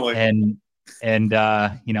 Finally. And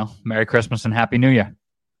you know, Merry Christmas and Happy New Year.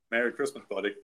 Merry Christmas, buddy.